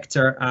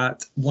director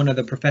at one of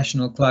the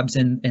professional clubs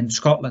in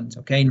Scotland,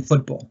 okay, in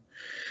football.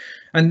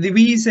 And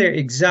these are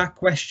exact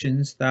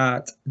questions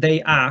that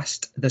they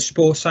asked the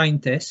sports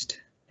scientist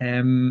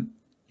who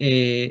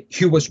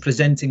was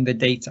presenting the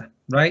data,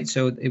 right?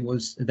 So it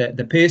was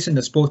the person,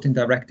 the sporting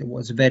director,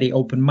 was very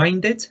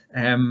open-minded,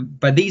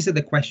 but these are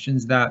the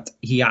questions that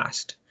he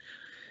asked.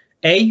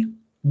 A,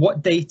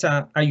 what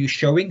data are you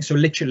showing? So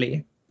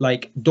literally,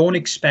 like, don't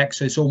expect,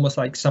 so it's almost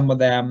like some of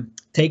the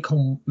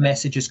take-home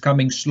messages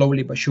coming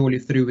slowly but surely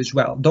through as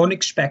well. Don't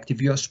expect,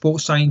 if you're a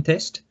sports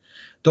scientist,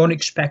 don't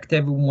expect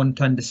everyone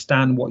to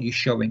understand what you're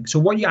showing. So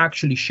what you're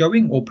actually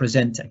showing or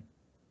presenting,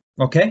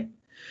 okay?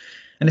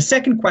 And the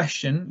second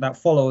question that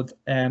followed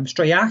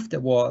straight after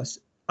was,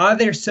 are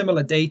there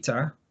similar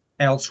data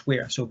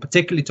elsewhere? So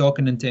particularly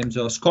talking in terms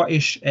of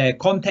Scottish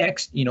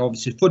context, you know,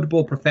 obviously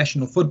football,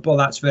 professional football,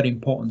 that's very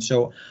important.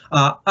 So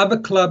other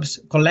clubs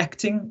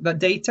collecting that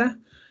data,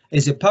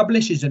 is it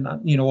published? Is it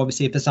not? You know,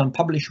 obviously if it's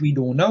unpublished, we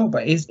don't know,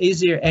 but is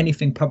there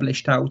anything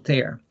published out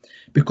there?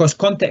 Because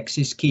context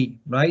is key,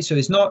 right? So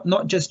it's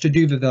not just to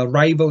do with the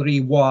rivalry,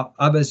 what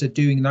others are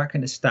doing, that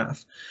kind of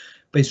stuff,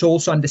 but it's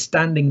also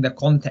understanding the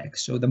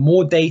context. So the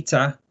more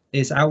data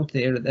is out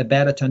there, the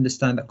better to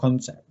understand the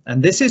concept.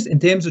 And this is, in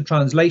terms of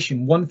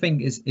translation, one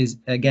thing is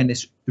again,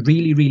 is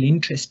really, really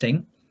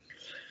interesting,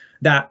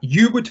 that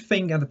you would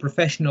think at the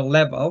professional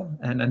level,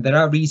 and there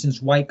are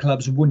reasons why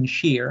clubs wouldn't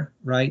share,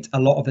 right, a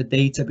lot of the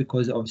data,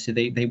 because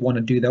obviously they want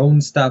to do their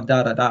own stuff,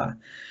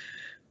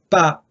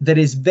 but there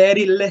is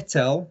very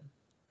little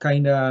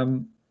kind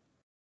of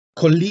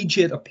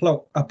collegiate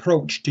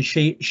approach to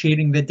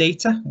sharing the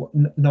data,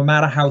 no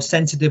matter how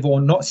sensitive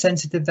or not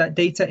sensitive that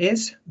data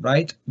is,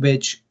 right?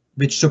 Which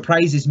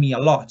surprises me a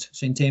lot.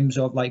 So in terms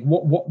of like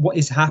what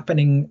is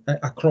happening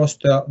across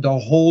the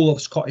whole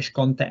of Scottish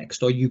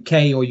context, or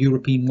UK or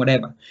European,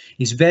 whatever,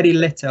 is very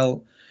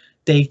little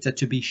data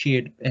to be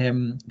shared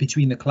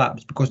between the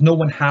clubs, because no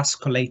one has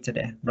collated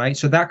it, right?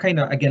 So that kind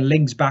of again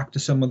links back to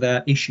some of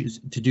the issues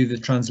to do the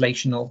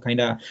translational kind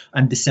of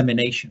and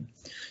dissemination.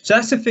 So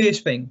that's the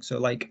first thing. So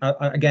like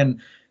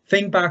again,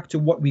 think back to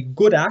what we're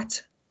good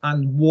at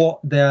and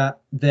what the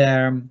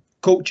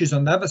coaches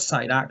on the other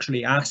side are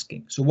actually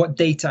asking. So what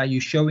data are you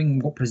showing,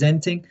 what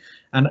presenting,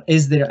 and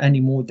is there any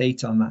more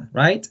data on that,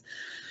 right?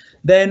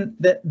 Then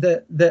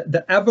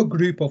the other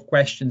group of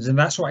questions, and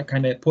that's why I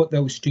kind of put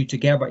those two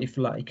together, if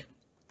you like.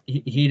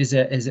 Here is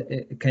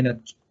a kind of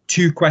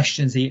two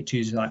questions here to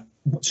use, like,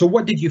 so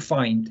what did you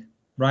find,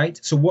 right?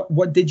 So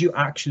what did you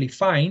actually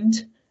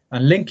find,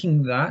 and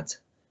linking that,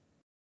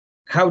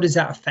 how does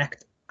that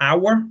affect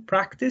our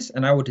practice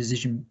and our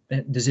decision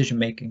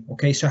making?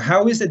 Okay, so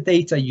how is the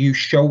data you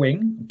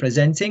showing,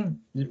 presenting,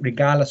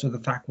 regardless of the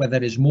fact whether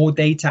there is more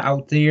data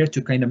out there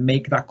to kind of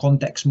make that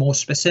context more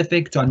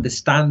specific, to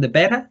understand it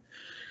better?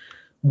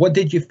 What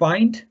did you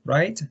find,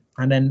 right?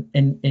 And then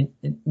in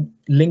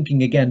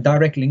linking again,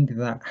 direct link to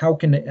that, how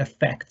can it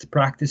affect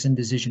practice and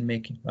decision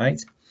making, right?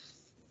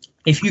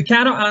 If you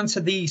cannot answer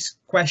these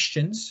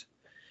questions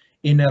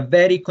in a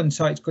very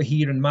concise,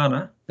 coherent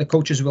manner, the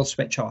coaches will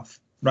switch off,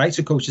 right?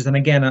 So coaches, and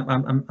again,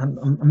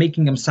 I'm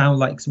making them sound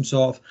like some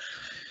sort of,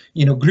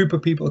 you know, group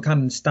of people who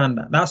can't understand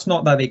that. That's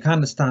not that they can't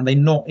understand.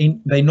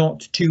 They're not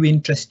too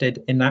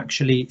interested in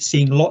actually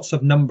seeing lots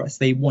of numbers.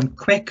 They want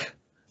quick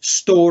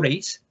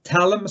stories.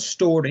 Tell them a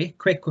story,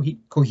 quick,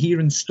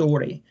 coherent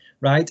story,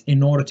 right,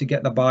 in order to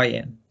get the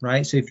buy-in,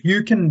 right? So if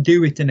you can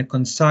do it in a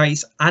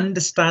concise,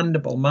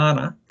 understandable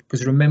manner,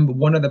 because remember,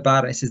 one of the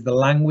barriers is the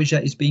language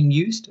that is being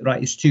used,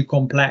 right? It's too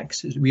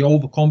complex. We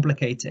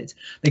overcomplicate it.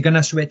 They're going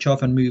to switch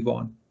off and move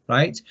on,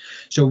 right?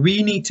 So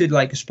we need to,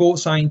 like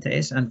sports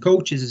scientists and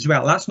coaches as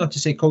well. That's not to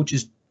say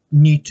coaches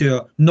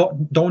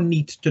don't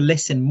need to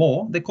listen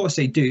more. Of course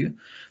they do,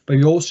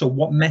 but also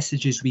what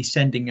messages we're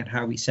sending and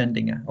how we're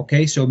sending it.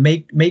 Okay, so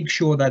make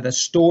sure that the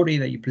story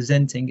that you're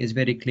presenting is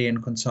very clear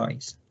and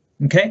concise.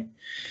 Okay,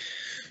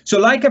 so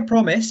like I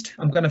promised,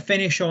 I'm going to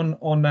finish on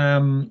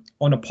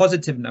a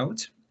positive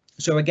note.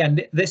 So again,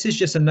 this is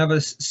just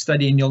another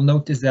study, and you'll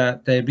notice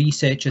that the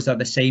researchers are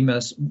the same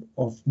as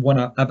of one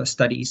of other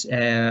studies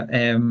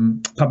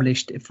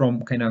published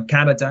from kind of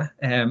Canada,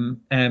 and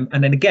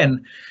then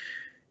again,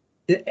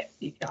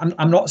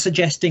 I'm not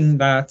suggesting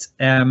that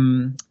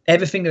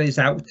everything that is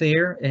out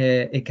there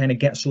it kind of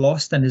gets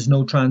lost and there's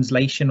no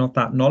translation of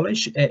that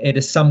knowledge. It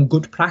is some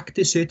good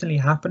practice certainly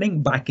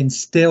happening, but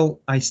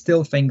I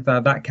still think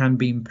that can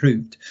be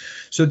improved.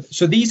 So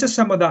these are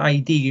some of the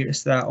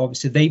ideas that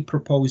obviously they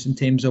propose in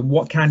terms of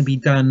what can be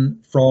done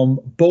from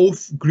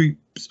both groups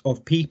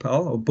of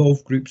people, or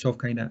both groups of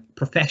kind of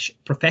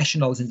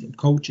professionals and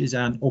coaches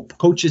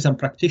and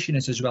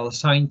practitioners, as well as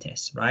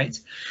scientists, right?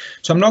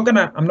 So I'm not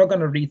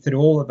gonna read through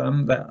all of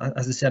them, but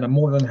as I said, I'm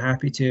more than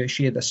happy to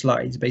share the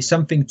slides, but it's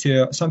something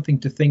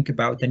to think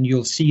about, and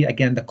you'll see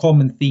again the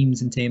common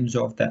themes in terms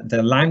of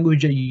the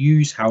language that you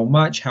use, how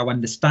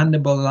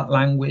understandable that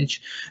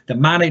language, the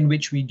manner in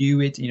which we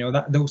do it, you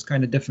know, those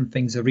kind of different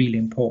things are really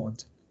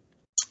important.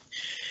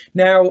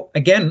 Now,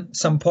 again,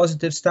 some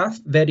positive stuff,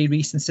 very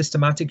recent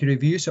systematic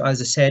review. So as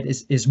I said,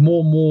 is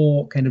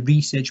more kind of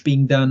research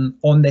being done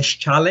on this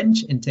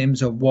challenge in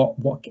terms of what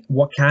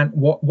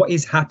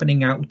is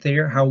happening out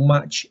there,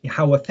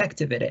 how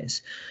effective it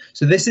is.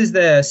 So this is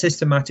the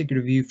systematic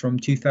review from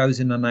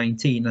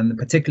 2019, and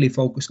particularly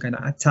focused kind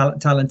of at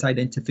talent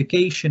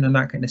identification and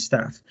that kind of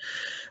stuff.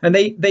 And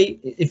they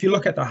if you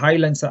look at the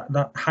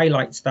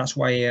highlights, that's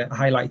why I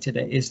highlighted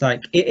it, is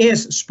like it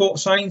is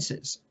sports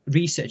sciences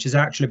research is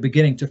actually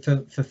beginning to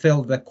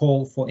fulfill the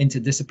call for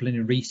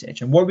interdisciplinary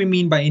research. And what we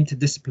mean by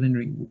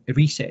interdisciplinary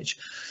research,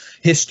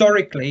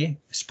 historically,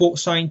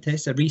 sports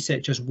scientists and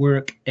researchers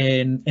work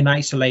in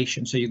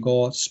isolation. So you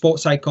got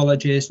sports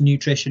psychologists,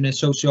 nutritionists,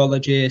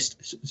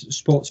 sociologists,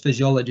 sports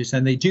physiologists,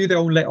 and they do their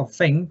own little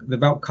thing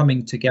without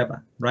coming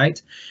together,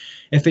 right?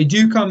 If they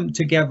do come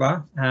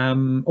together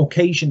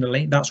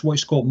occasionally, that's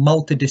what's called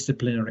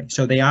multidisciplinary.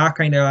 So they are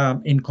kind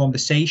of in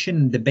conversation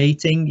and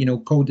debating, you know,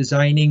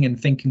 co-designing and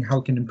thinking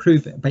how can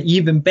improve it. But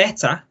even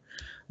better,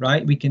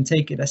 right, we can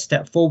take it a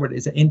step forward,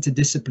 is an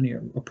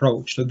interdisciplinary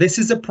approach. So this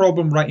is a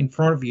problem right in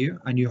front of you,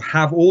 and you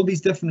have all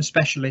these different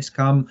specialists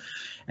come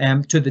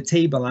to the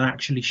table and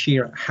actually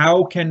share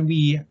how can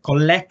we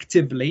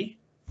collectively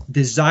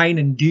design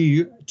and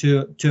do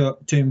to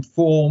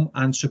inform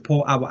and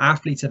support our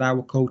athletes and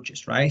our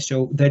coaches, right?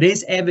 So there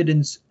is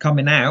evidence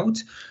coming out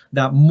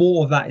that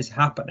more of that is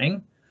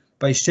happening,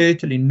 but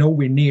certainly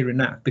nowhere near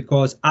enough,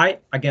 because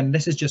again,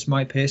 this is just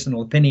my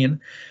personal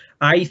opinion.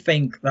 I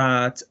think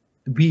that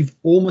we've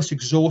almost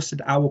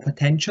exhausted our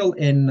potential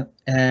in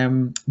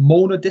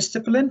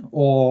monodiscipline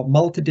or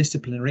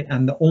multidisciplinary,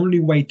 and the only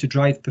way to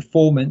drive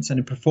performance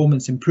and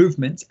performance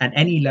improvements at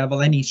any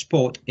level, any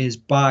sport, is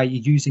by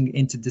using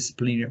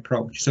interdisciplinary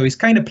approach. So it's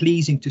kind of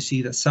pleasing to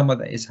see that some of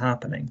that is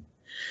happening.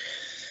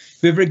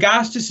 With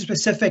regards to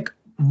specific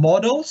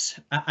models,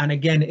 and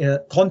again,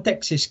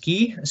 context is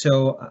key,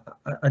 so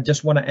I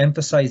just want to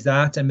emphasize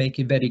that and make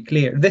it very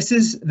clear. This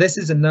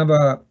is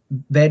another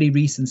very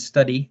recent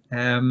study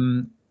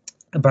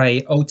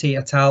by Ote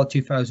et al.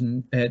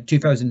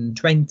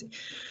 2020,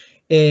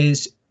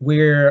 is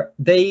where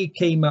they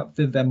came up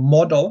with a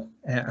model,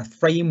 a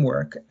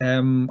framework,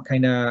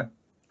 kind of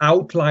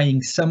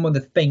outlining some of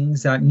the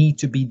things that need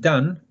to be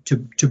done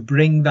to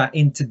bring that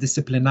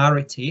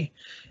interdisciplinarity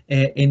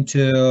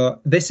into.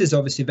 This is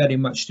obviously very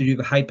much to do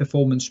with high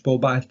performance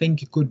sport, but I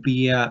think it could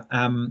be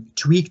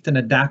tweaked and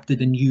adapted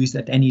and used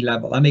at any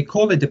level. And they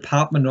call it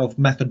department of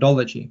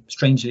methodology,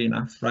 strangely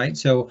enough, right?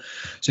 So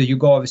you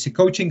got obviously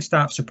coaching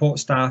staff, support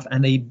staff,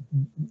 and they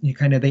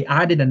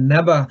added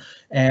another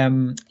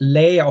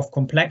layer of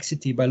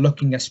complexity by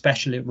looking at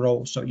specialist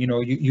roles. So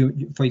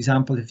you for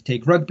example, if you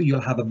take rugby,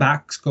 you'll have a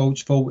backs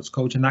coach, forwards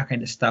coach, and that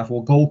kind of stuff,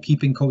 or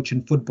goalkeeping coach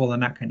in football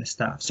and that kind of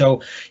stuff.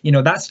 So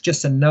that's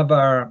just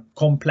another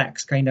complex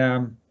kind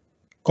of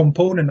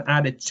component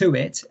added to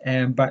it,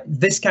 but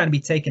this can be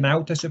taken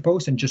out, I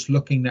suppose, and just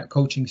looking at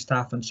coaching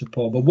staff and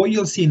support. But what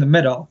you'll see in the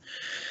middle,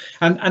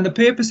 and the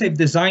purpose they've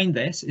designed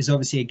this is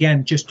obviously,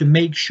 again, just to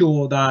make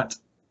sure that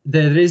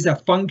there is a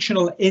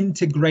functional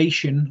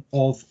integration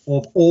of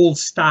all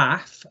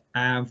staff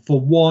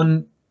for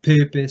one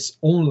purpose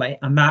only,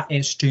 and that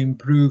is to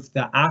improve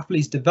the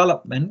athlete's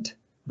development,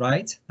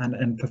 right,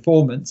 and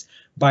performance,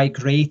 by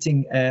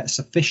creating a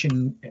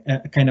sufficient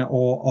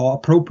or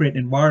appropriate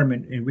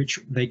environment in which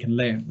they can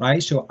learn,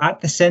 right? So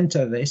at the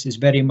center of this is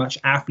very much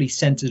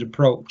athlete-centered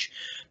approach,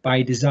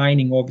 by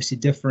designing obviously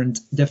different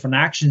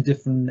actions,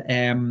 different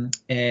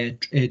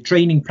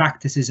training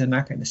practices and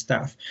that kind of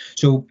stuff.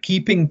 So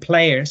keeping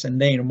players and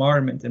their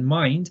environment in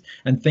mind,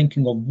 and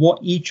thinking of what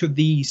each of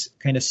these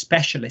kind of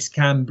specialists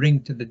can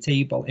bring to the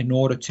table in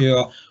order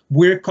to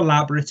work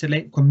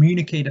collaboratively,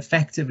 communicate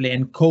effectively,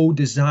 and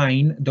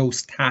co-design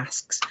those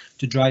tasks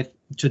to drive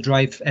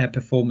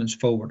performance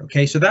forward.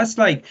 Okay, so that's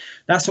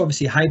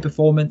obviously high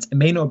performance. It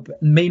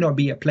may not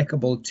be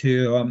applicable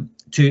to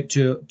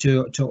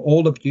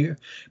all of you,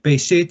 but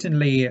it's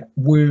certainly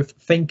worth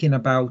thinking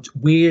about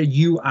where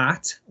you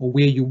at or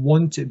where you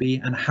want to be,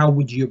 and how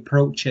would you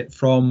approach it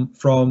from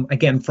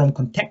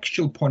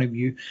contextual point of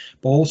view,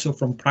 but also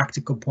from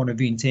practical point of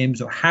view, in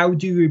terms of how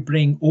do we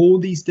bring all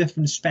these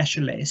different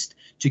specialists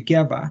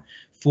together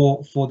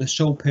for the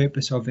sole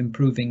purpose of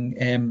improving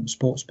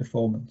sports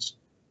performance.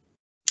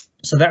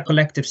 So that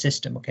collective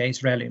system, okay,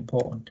 is really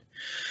important.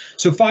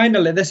 So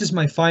finally, this is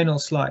my final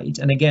slide,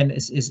 and again,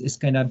 is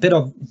kind of a bit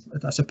of,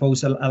 I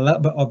suppose, a little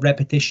bit of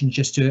repetition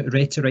just to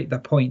reiterate the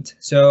point.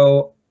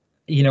 So,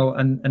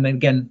 and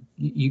again,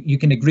 you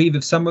can agree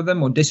with some of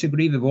them or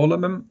disagree with all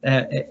of them.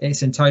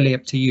 It's entirely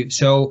up to you.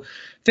 So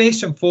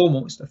first and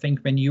foremost, I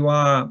think when you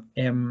are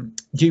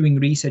doing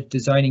research,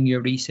 designing your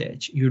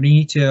research, you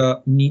need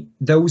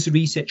those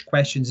research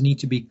questions need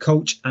to be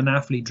coach and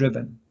athlete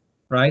driven,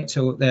 right?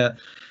 So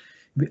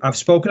I've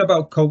spoken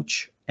about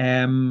coach,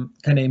 kind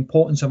of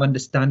importance of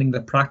understanding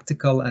the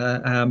practical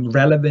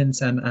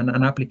relevance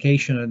and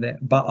application of it,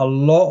 but a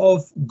lot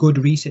of good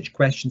research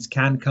questions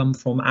can come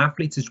from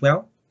athletes as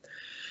well.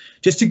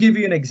 Just to give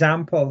you an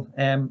example,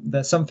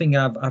 there's something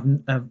I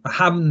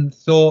haven't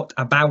thought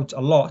about a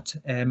lot,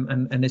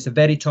 and it's a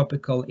very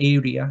topical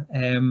area,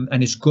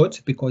 and it's good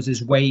because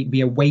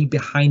we are way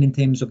behind in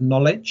terms of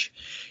knowledge,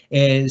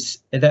 is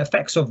the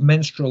effects of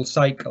menstrual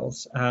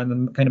cycles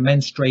and kind of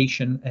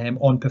menstruation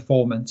on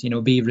performance,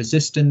 be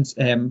resistance,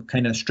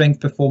 kind of strength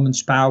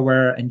performance,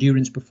 power,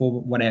 endurance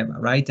performance, whatever,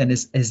 right? And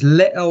as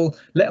little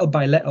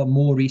by little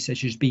more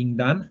research is being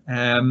done.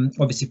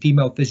 Obviously,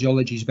 female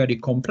physiology is very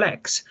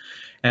complex.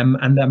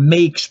 And that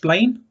may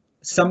explain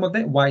some of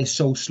it, why it's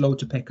so slow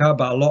to pick up,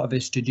 but a lot of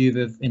it's to do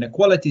with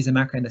inequalities and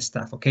that kind of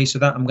stuff. Okay, so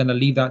that I'm going to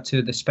leave that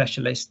to the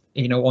specialist,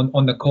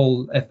 on the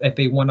call, if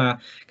they want to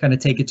kind of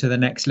take it to the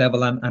next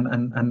level and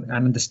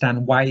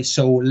understand why it's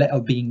so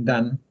little being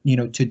done,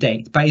 to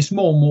date. But it's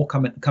more and more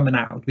coming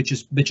out, which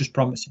is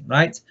promising,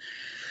 right?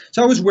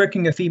 So I was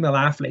working with female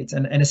athletes,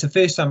 and it's the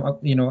first time,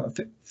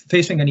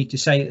 first thing I need to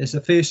say is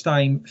the first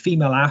time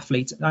female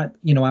athletes, I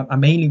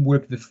mainly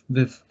worked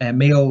with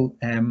male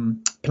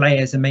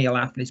players and male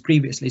athletes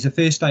previously. It's the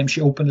first time she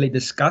openly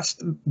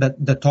discussed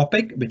the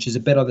topic, which is a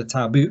bit of the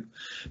taboo,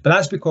 but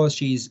that's because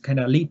she's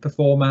kind of elite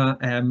performer,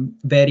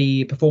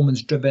 very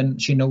performance driven.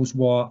 She knows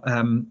what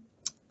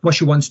what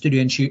she wants to do,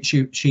 and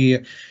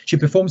she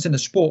performs in a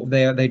sport.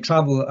 They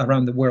travel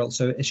around the world.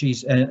 So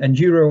she's an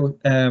enduro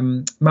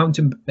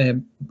mountain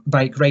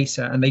bike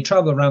racer, and they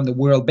travel around the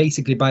world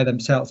basically by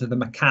themselves as a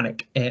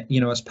mechanic,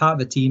 as part of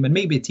the team and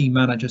maybe a team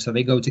manager. So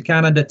they go to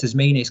Canada,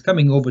 Tasmania, is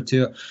coming over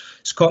to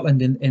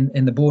Scotland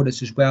in the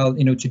borders as well,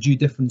 to do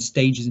different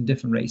stages and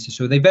different races.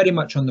 So they very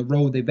much on the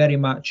road. They very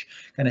much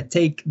kind of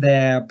take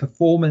their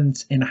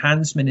performance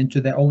enhancement into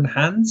their own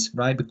hands,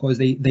 right? Because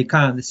they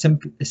can't.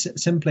 It's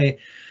simply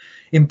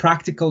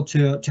impractical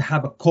to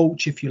have a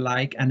coach, if you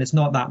like, and it's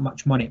not that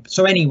much money.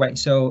 So anyway,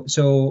 so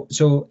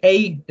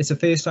it's the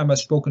first time I've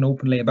spoken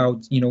openly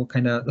about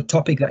kind of the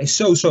topic that is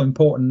so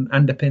important,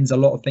 underpins a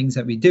lot of things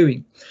that we're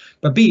doing.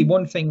 But B,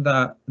 one thing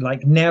that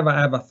like never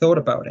ever thought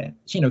about it,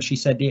 she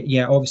said,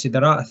 yeah, obviously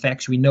there are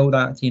effects. We know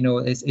that,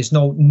 it's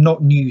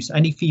not news.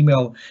 Any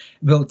female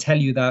will tell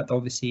you that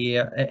obviously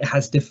it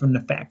has different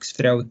effects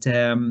throughout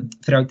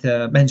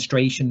the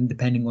menstruation,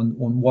 depending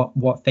on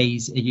what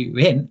phase you're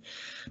in.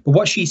 But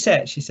what she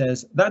says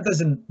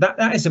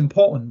that is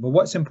important. But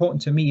what's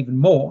important to me even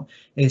more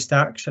is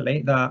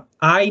that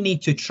I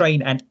need to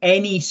train at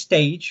any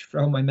stage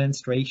from my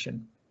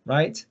menstruation.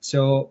 Right.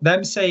 So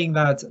them saying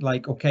that,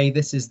 like, OK,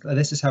 this is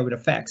how it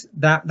affects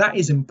that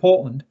is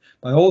important.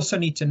 But I also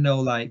need to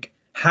know like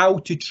how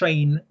to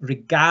train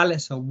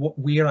regardless of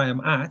where I am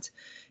at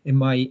in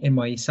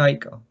my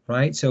cycle.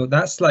 Right. So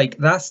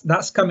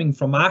that's coming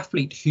from an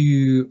athlete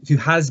who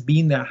has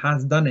been there,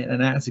 has done it,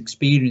 and has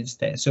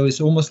experienced it. So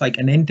it's almost like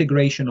an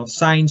integration of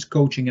science,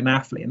 coaching, and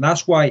athlete. And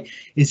that's why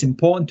it's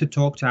important to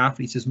talk to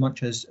athletes as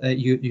much as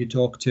you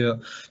talk to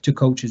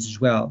coaches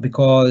as well,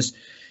 because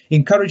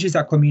encourages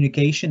that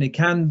communication. It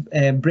can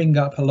bring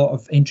up a lot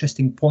of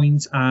interesting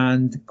points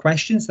and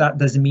questions. That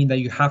doesn't mean that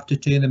you have to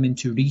turn them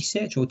into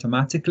research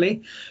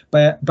automatically,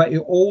 but it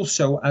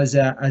also, as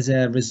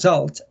a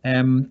result,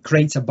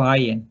 creates a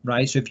buy-in,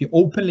 right? So if you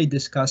openly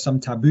discuss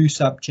some taboo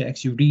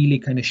subjects, you really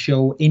kind of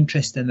show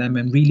interest in them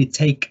and really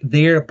take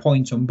their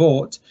points on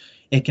board,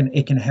 it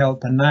can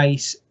help a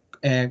nice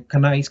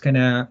kind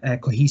of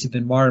cohesive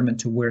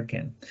environment to work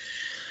in.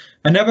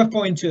 Another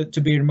point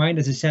to bear in mind,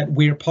 as I said,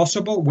 where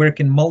possible, work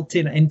in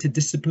multi and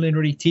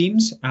interdisciplinary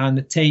teams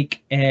and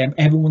take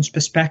everyone's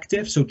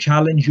perspective. So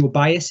challenge your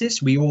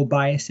biases. We all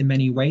bias in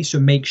many ways. So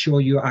make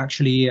sure you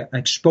actually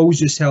expose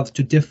yourself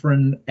to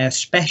different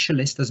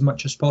specialists as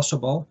much as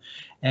possible,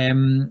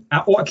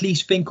 or at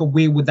least think of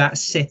where would that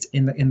sit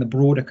in the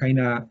broader kind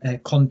of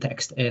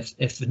context,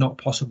 if not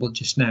possible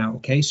just now.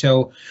 OK,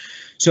 so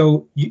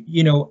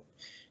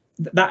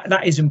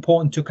that is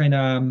important to kind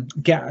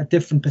of get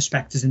different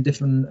perspectives and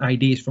different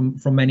ideas from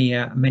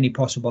many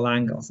possible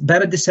angles.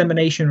 Better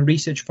dissemination and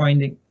research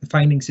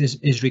findings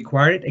is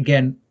required.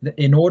 Again,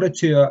 in order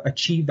to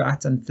achieve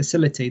that and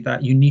facilitate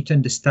that, you need to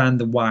understand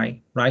the why,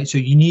 right? So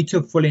you need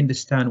to fully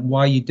understand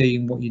why you're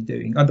doing what you're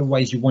doing.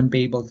 Otherwise, you won't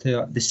be able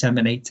to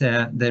disseminate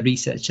the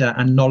research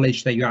and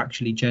knowledge that you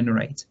actually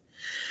generate.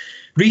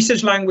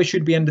 Research language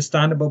should be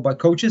understandable by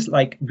coaches,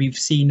 like we've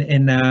seen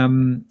in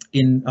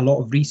a lot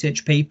of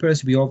research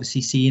papers. We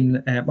obviously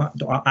seen,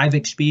 I've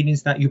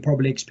experienced that, you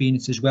probably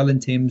experienced as well,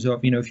 in terms of,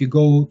 if you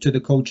go to the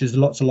coaches,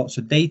 lots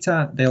of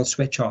data, they'll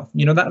switch off.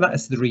 That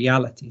is the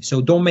reality. So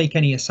don't make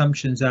any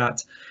assumptions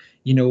that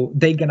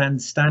they can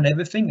understand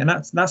everything, and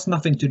that's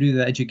nothing to do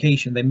with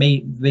education. They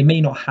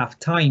may not have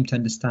time to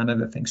understand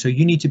everything. So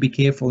you need to be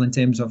careful in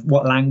terms of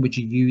what language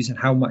you use and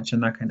how much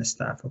and that kind of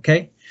stuff.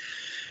 Okay.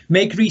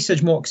 Make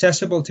research more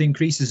accessible to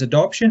increase its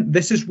adoption.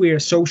 This is where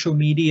social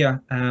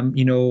media,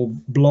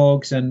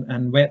 blogs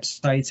and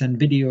websites and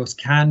videos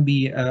can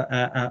be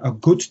a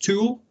good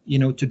tool,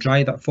 to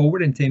drive that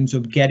forward in terms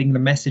of getting the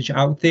message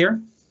out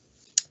there.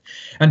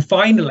 And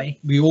finally,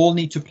 we all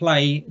need to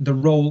play the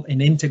role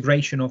in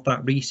integration of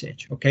that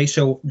research. Okay,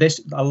 so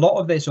a lot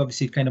of this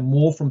obviously kind of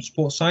more from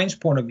sports science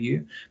point of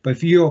view, but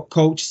if you're a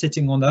coach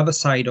sitting on the other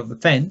side of the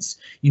fence,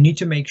 you need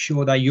to make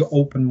sure that you're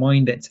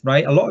open-minded,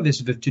 right? A lot of this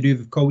is to do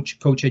with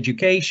coach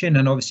education,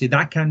 and obviously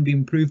that can be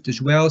improved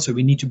as well. So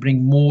we need to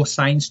bring more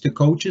science to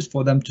coaches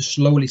for them to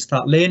slowly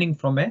start learning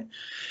from it.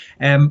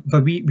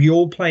 But we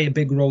all play a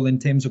big role in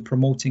terms of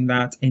promoting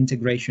that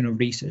integration of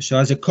research. So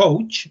as a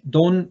coach,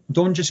 don't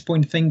just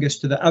point fingers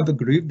to the other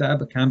group, the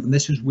other camp, and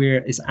this is where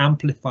it's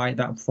amplified,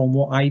 that from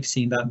what I've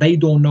seen, that they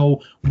don't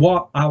know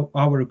what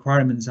our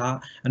requirements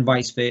are and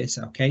vice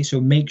versa. Okay,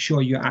 so make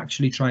sure you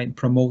actually try and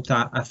promote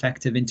that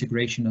effective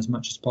integration as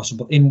much as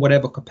possible in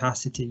whatever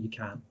capacity you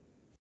can.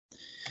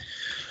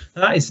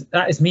 That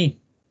is me.